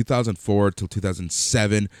from 2004 till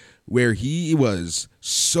 2007, where he was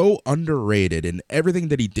so underrated in everything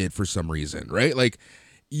that he did for some reason, right?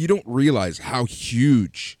 You don't realize how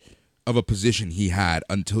huge of a position he had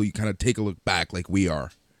until you kind of take a look back like we are.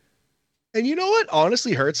 And you know what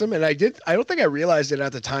honestly hurts him? And I don't think I realized it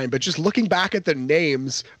at the time, but just looking back at the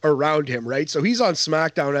names around him, right? So he's on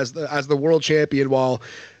SmackDown as the world champion while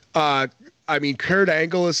Kurt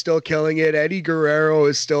Angle is still killing it. Eddie Guerrero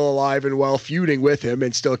is still alive and well, feuding with him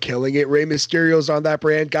and still killing it. Rey Mysterio's on that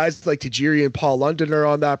brand. Guys like Tajiri and Paul London are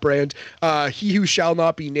on that brand. He Who Shall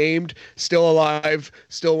Not Be Named, still alive,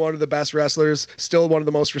 still one of the best wrestlers, still one of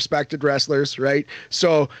the most respected wrestlers, right?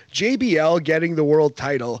 So JBL getting the world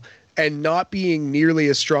title and not being nearly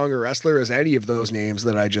as strong a wrestler as any of those names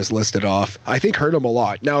that I just listed off, I think hurt him a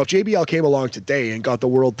lot. Now, if JBL came along today and got the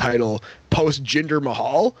world title post Jinder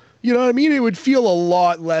Mahal, you know what I mean? It would feel a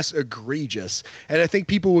lot less egregious. And I think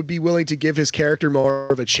people would be willing to give his character more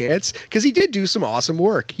of a chance because he did do some awesome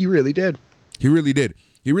work. He really did. He really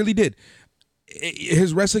did.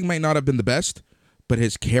 His wrestling might not have been the best, but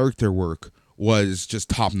his character work was just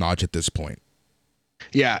top notch at this point.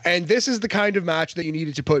 Yeah, and this is the kind of match that you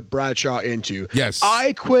needed to put Bradshaw into. Yes.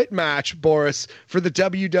 I quit match, Boris, for the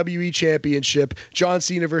WWE Championship, John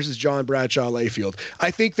Cena versus John Bradshaw Layfield.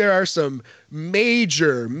 I think there are some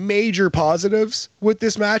major positives with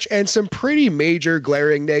this match and some pretty major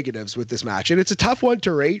glaring negatives with this match. And it's a tough one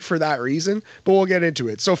to rate for that reason, but we'll get into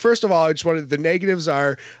it. So first of all, I just wanted, the negatives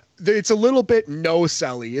are, it's a little bit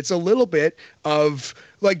no-selly. It's a little bit of,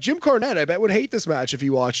 like, Jim Cornette, I bet, would hate this match if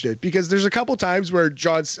he watched it, because there's a couple times where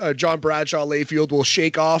John Bradshaw Layfield will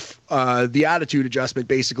shake off the attitude adjustment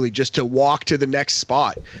basically just to walk to the next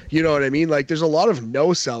spot. You know what I mean? Like, there's a lot of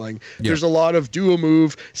no selling. Yeah. There's a lot of do a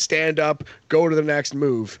move, stand up, go to the next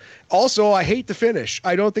move. Also, I hate the finish.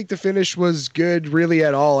 I don't think the finish was good really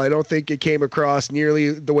at all. I don't think it came across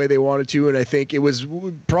nearly the way they wanted to, and I think it was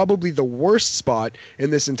probably the worst spot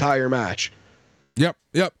in this entire match. Yep.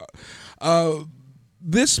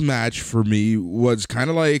 This match for me was kind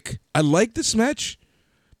of like, I like this match,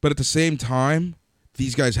 but at the same time,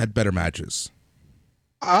 these guys had better matches.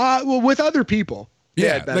 Well, with other people.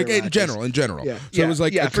 Yeah, like matches. in general. Yeah. So it was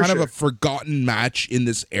like a forgotten match in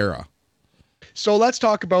this era. So let's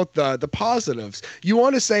talk about the positives. You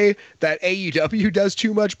want to say that AEW does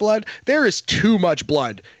too much blood? There is too much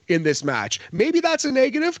blood in this match. Maybe that's a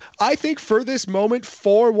negative. I think for this moment,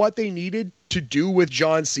 for what they needed to do with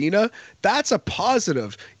John Cena, that's a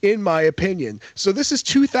positive in my opinion. So this is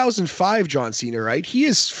 2005 John Cena, right? He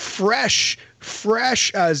is fresh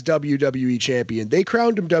as WWE champion. They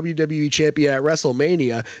crowned him WWE champion at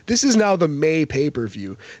WrestleMania. This is now the May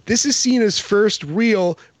pay-per-view. This is Cena's first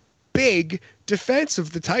real big defense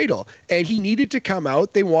of the title, and he needed to come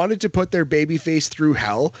out. They wanted to put their babyface through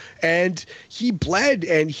hell, and he bled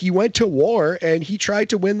and he went to war and he tried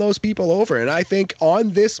to win those people over. And I think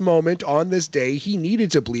on this moment, on this day, he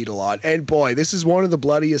needed to bleed a lot. And boy, this is one of the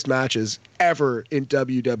bloodiest matches ever in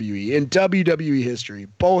WWE history.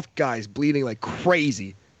 Both guys bleeding like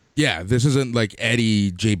crazy. Yeah, this isn't like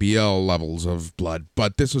Eddie JBL levels of blood,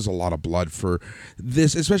 but this was a lot of blood for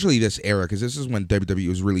this, especially this era, because this is when WWE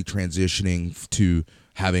was really transitioning to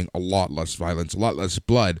having a lot less violence, a lot less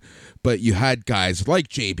blood. But you had guys like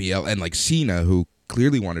JBL and like Cena who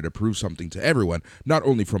clearly wanted to prove something to everyone, not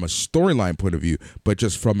only from a storyline point of view, but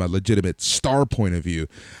just from a legitimate star point of view.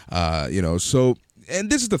 So, and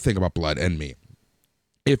this is the thing about blood and me.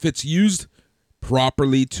 If it's used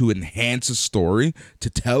properly to enhance a story, to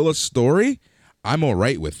tell a story, I'm all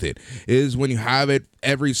right with it. Is when you have it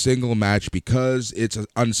every single match because it's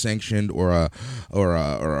unsanctioned or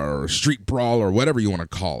a street brawl or whatever you want to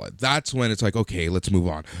call it. That's when it's like, okay, let's move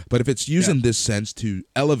on. But if it's used in this sense to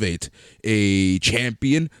elevate a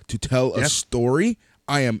champion, to tell a story,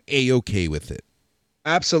 I am A-okay with it.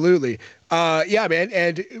 Absolutely. Yeah, man.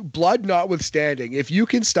 And blood notwithstanding, if you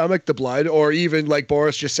can stomach the blood, or even like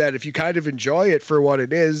Boris just said, if you kind of enjoy it for what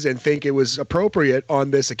it is and think it was appropriate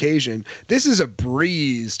on this occasion, this is a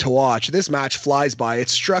breeze to watch. This match flies by.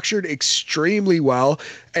 It's structured extremely well.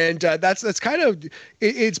 And that's kind of,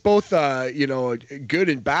 it's both, good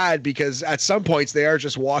and bad, because at some points they are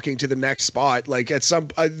just walking to the next spot. Like at some,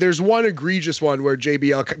 there's one egregious one where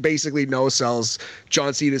JBL basically no-sells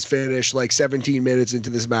John Cena's finish like 17 minutes into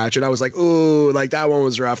this match. And I was like, ooh, like that one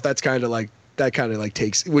was rough. That kind of like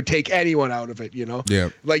would take anyone out of it, you know? Yeah.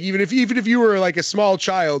 Like even if you were like a small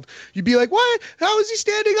child, you'd be like, what? How is he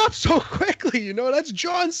standing up so quickly? You know, that's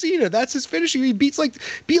John Cena. That's his finishing. He beat like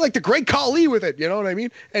the Great Khali with it. You know what I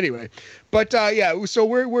mean? Anyway. But so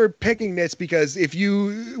we're picking this because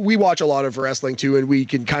we watch a lot of wrestling too, and we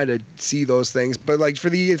can kind of see those things. But like for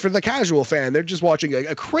the casual fan, they're just watching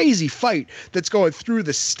a crazy fight that's going through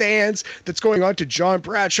the stands, that's going on to John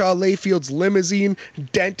Bradshaw Layfield's limousine,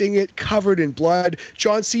 denting it, covered in blood.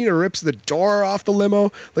 John Cena rips the door off the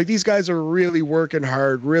limo. Like, these guys are really working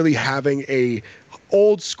hard, really having a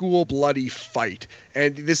old school bloody fight.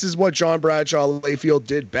 And this is what John Bradshaw Layfield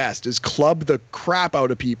did best, is club the crap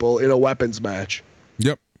out of people in a weapons match.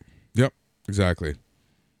 Yep, exactly.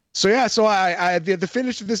 So I the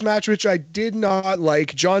finish of this match, which I did not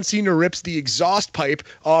like, John Cena rips the exhaust pipe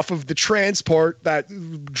off of the transport that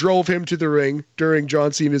drove him to the ring during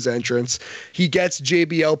John Cena's entrance. He gets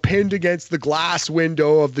JBL pinned against the glass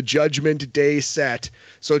window of the Judgment Day set.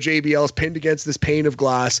 So JBL's pinned against this pane of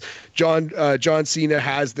glass. John Cena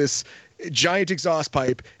has this giant exhaust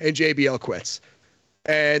pipe, and JBL quits.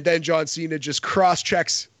 And then John Cena just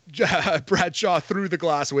cross-checks Bradshaw through the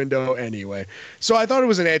glass window anyway. So I thought it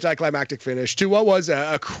was an anticlimactic finish to what was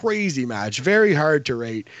a crazy match. Very hard to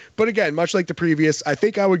rate. But again, much like the previous, I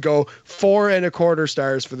think I would go 4.25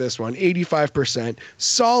 stars for this one. 85%.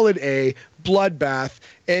 Solid A. bloodbath.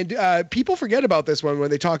 And people forget about this one when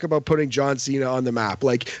they talk about putting John Cena on the map.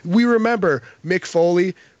 Like, we remember Mick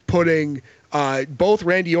Foley putting both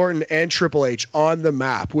Randy Orton and Triple H on the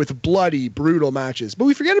map with bloody, brutal matches. But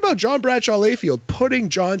we forget about John Bradshaw Layfield putting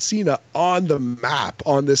John Cena on the map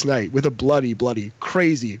on this night with a bloody, bloody,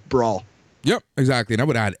 crazy brawl. Yep, exactly. And I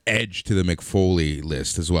would add Edge to the McFoley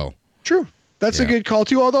list as well. True. That's a good call,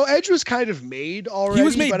 too. Although Edge was kind of made already. He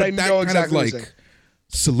was made, but I that know kind exactly of like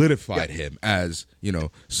solidified him as,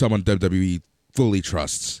 someone WWE fully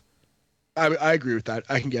trusts. I agree with that.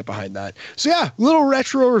 I can get behind that. So yeah, little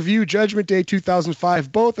retro review, Judgment Day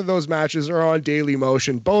 2005. Both of those matches are on Daily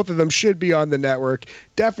Motion. Both of them should be on the network.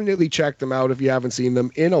 Definitely check them out if you haven't seen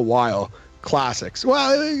them in a while. Classics.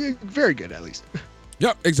 Well, very good at least.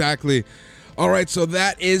 Yep, exactly. All right, so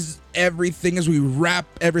that is everything as we wrap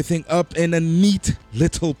everything up in a neat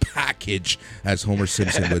little package, as Homer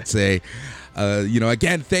Simpson would say.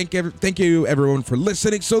 Again, thank you everyone for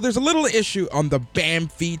listening. So there's a little issue on the BAM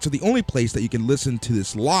feed. So the only place that you can listen to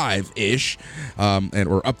this live-ish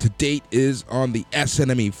or up to date is on the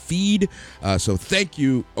SNME feed. So thank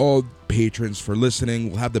you all patrons for listening.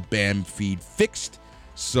 We'll have the BAM feed fixed.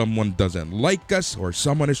 Someone doesn't like us or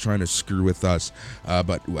someone is trying to screw with us,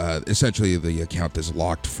 but essentially the account is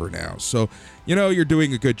locked for now. So you're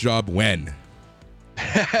doing a good job when.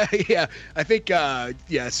 Yeah, I think,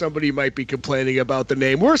 somebody might be complaining about the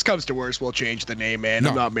name. Worst comes to worst, we'll change the name, man. No.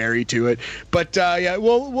 I'm not married to it. But,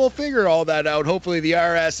 we'll figure all that out. Hopefully the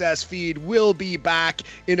RSS feed will be back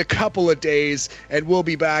in a couple of days, and we'll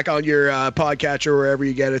be back on your podcatcher wherever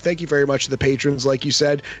you get it. Thank you very much to the patrons, like you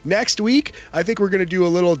said. Next week, I think we're going to do a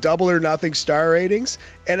little double or nothing star ratings.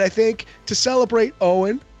 And I think to celebrate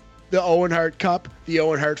Owen, the Owen Hart Cup, the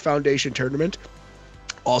Owen Hart Foundation Tournament,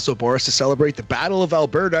 also, Boris, to celebrate the Battle of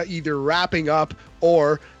Alberta, either wrapping up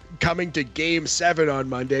or coming to Game 7 on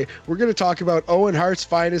Monday, we're going to talk about Owen Hart's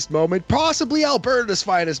finest moment, possibly Alberta's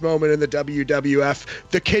finest moment in the WWF,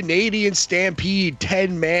 the Canadian Stampede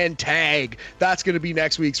 10-man tag. That's going to be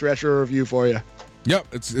next week's Retro Review for you. Yep,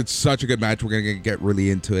 it's such a good match. We're going to get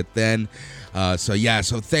really into it then. So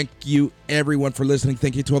thank you everyone for listening.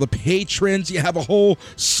 Thank you to all the patrons. You have a whole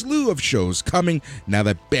slew of shows coming now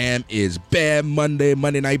that BAM is BAM Monday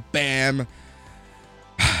Night BAM.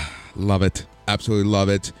 Love it. Absolutely love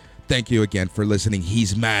it. Thank you again for listening.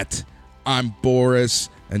 He's Matt. I'm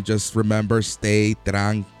Boris. And just remember, stay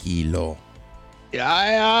tranquilo.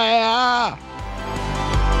 Yeah.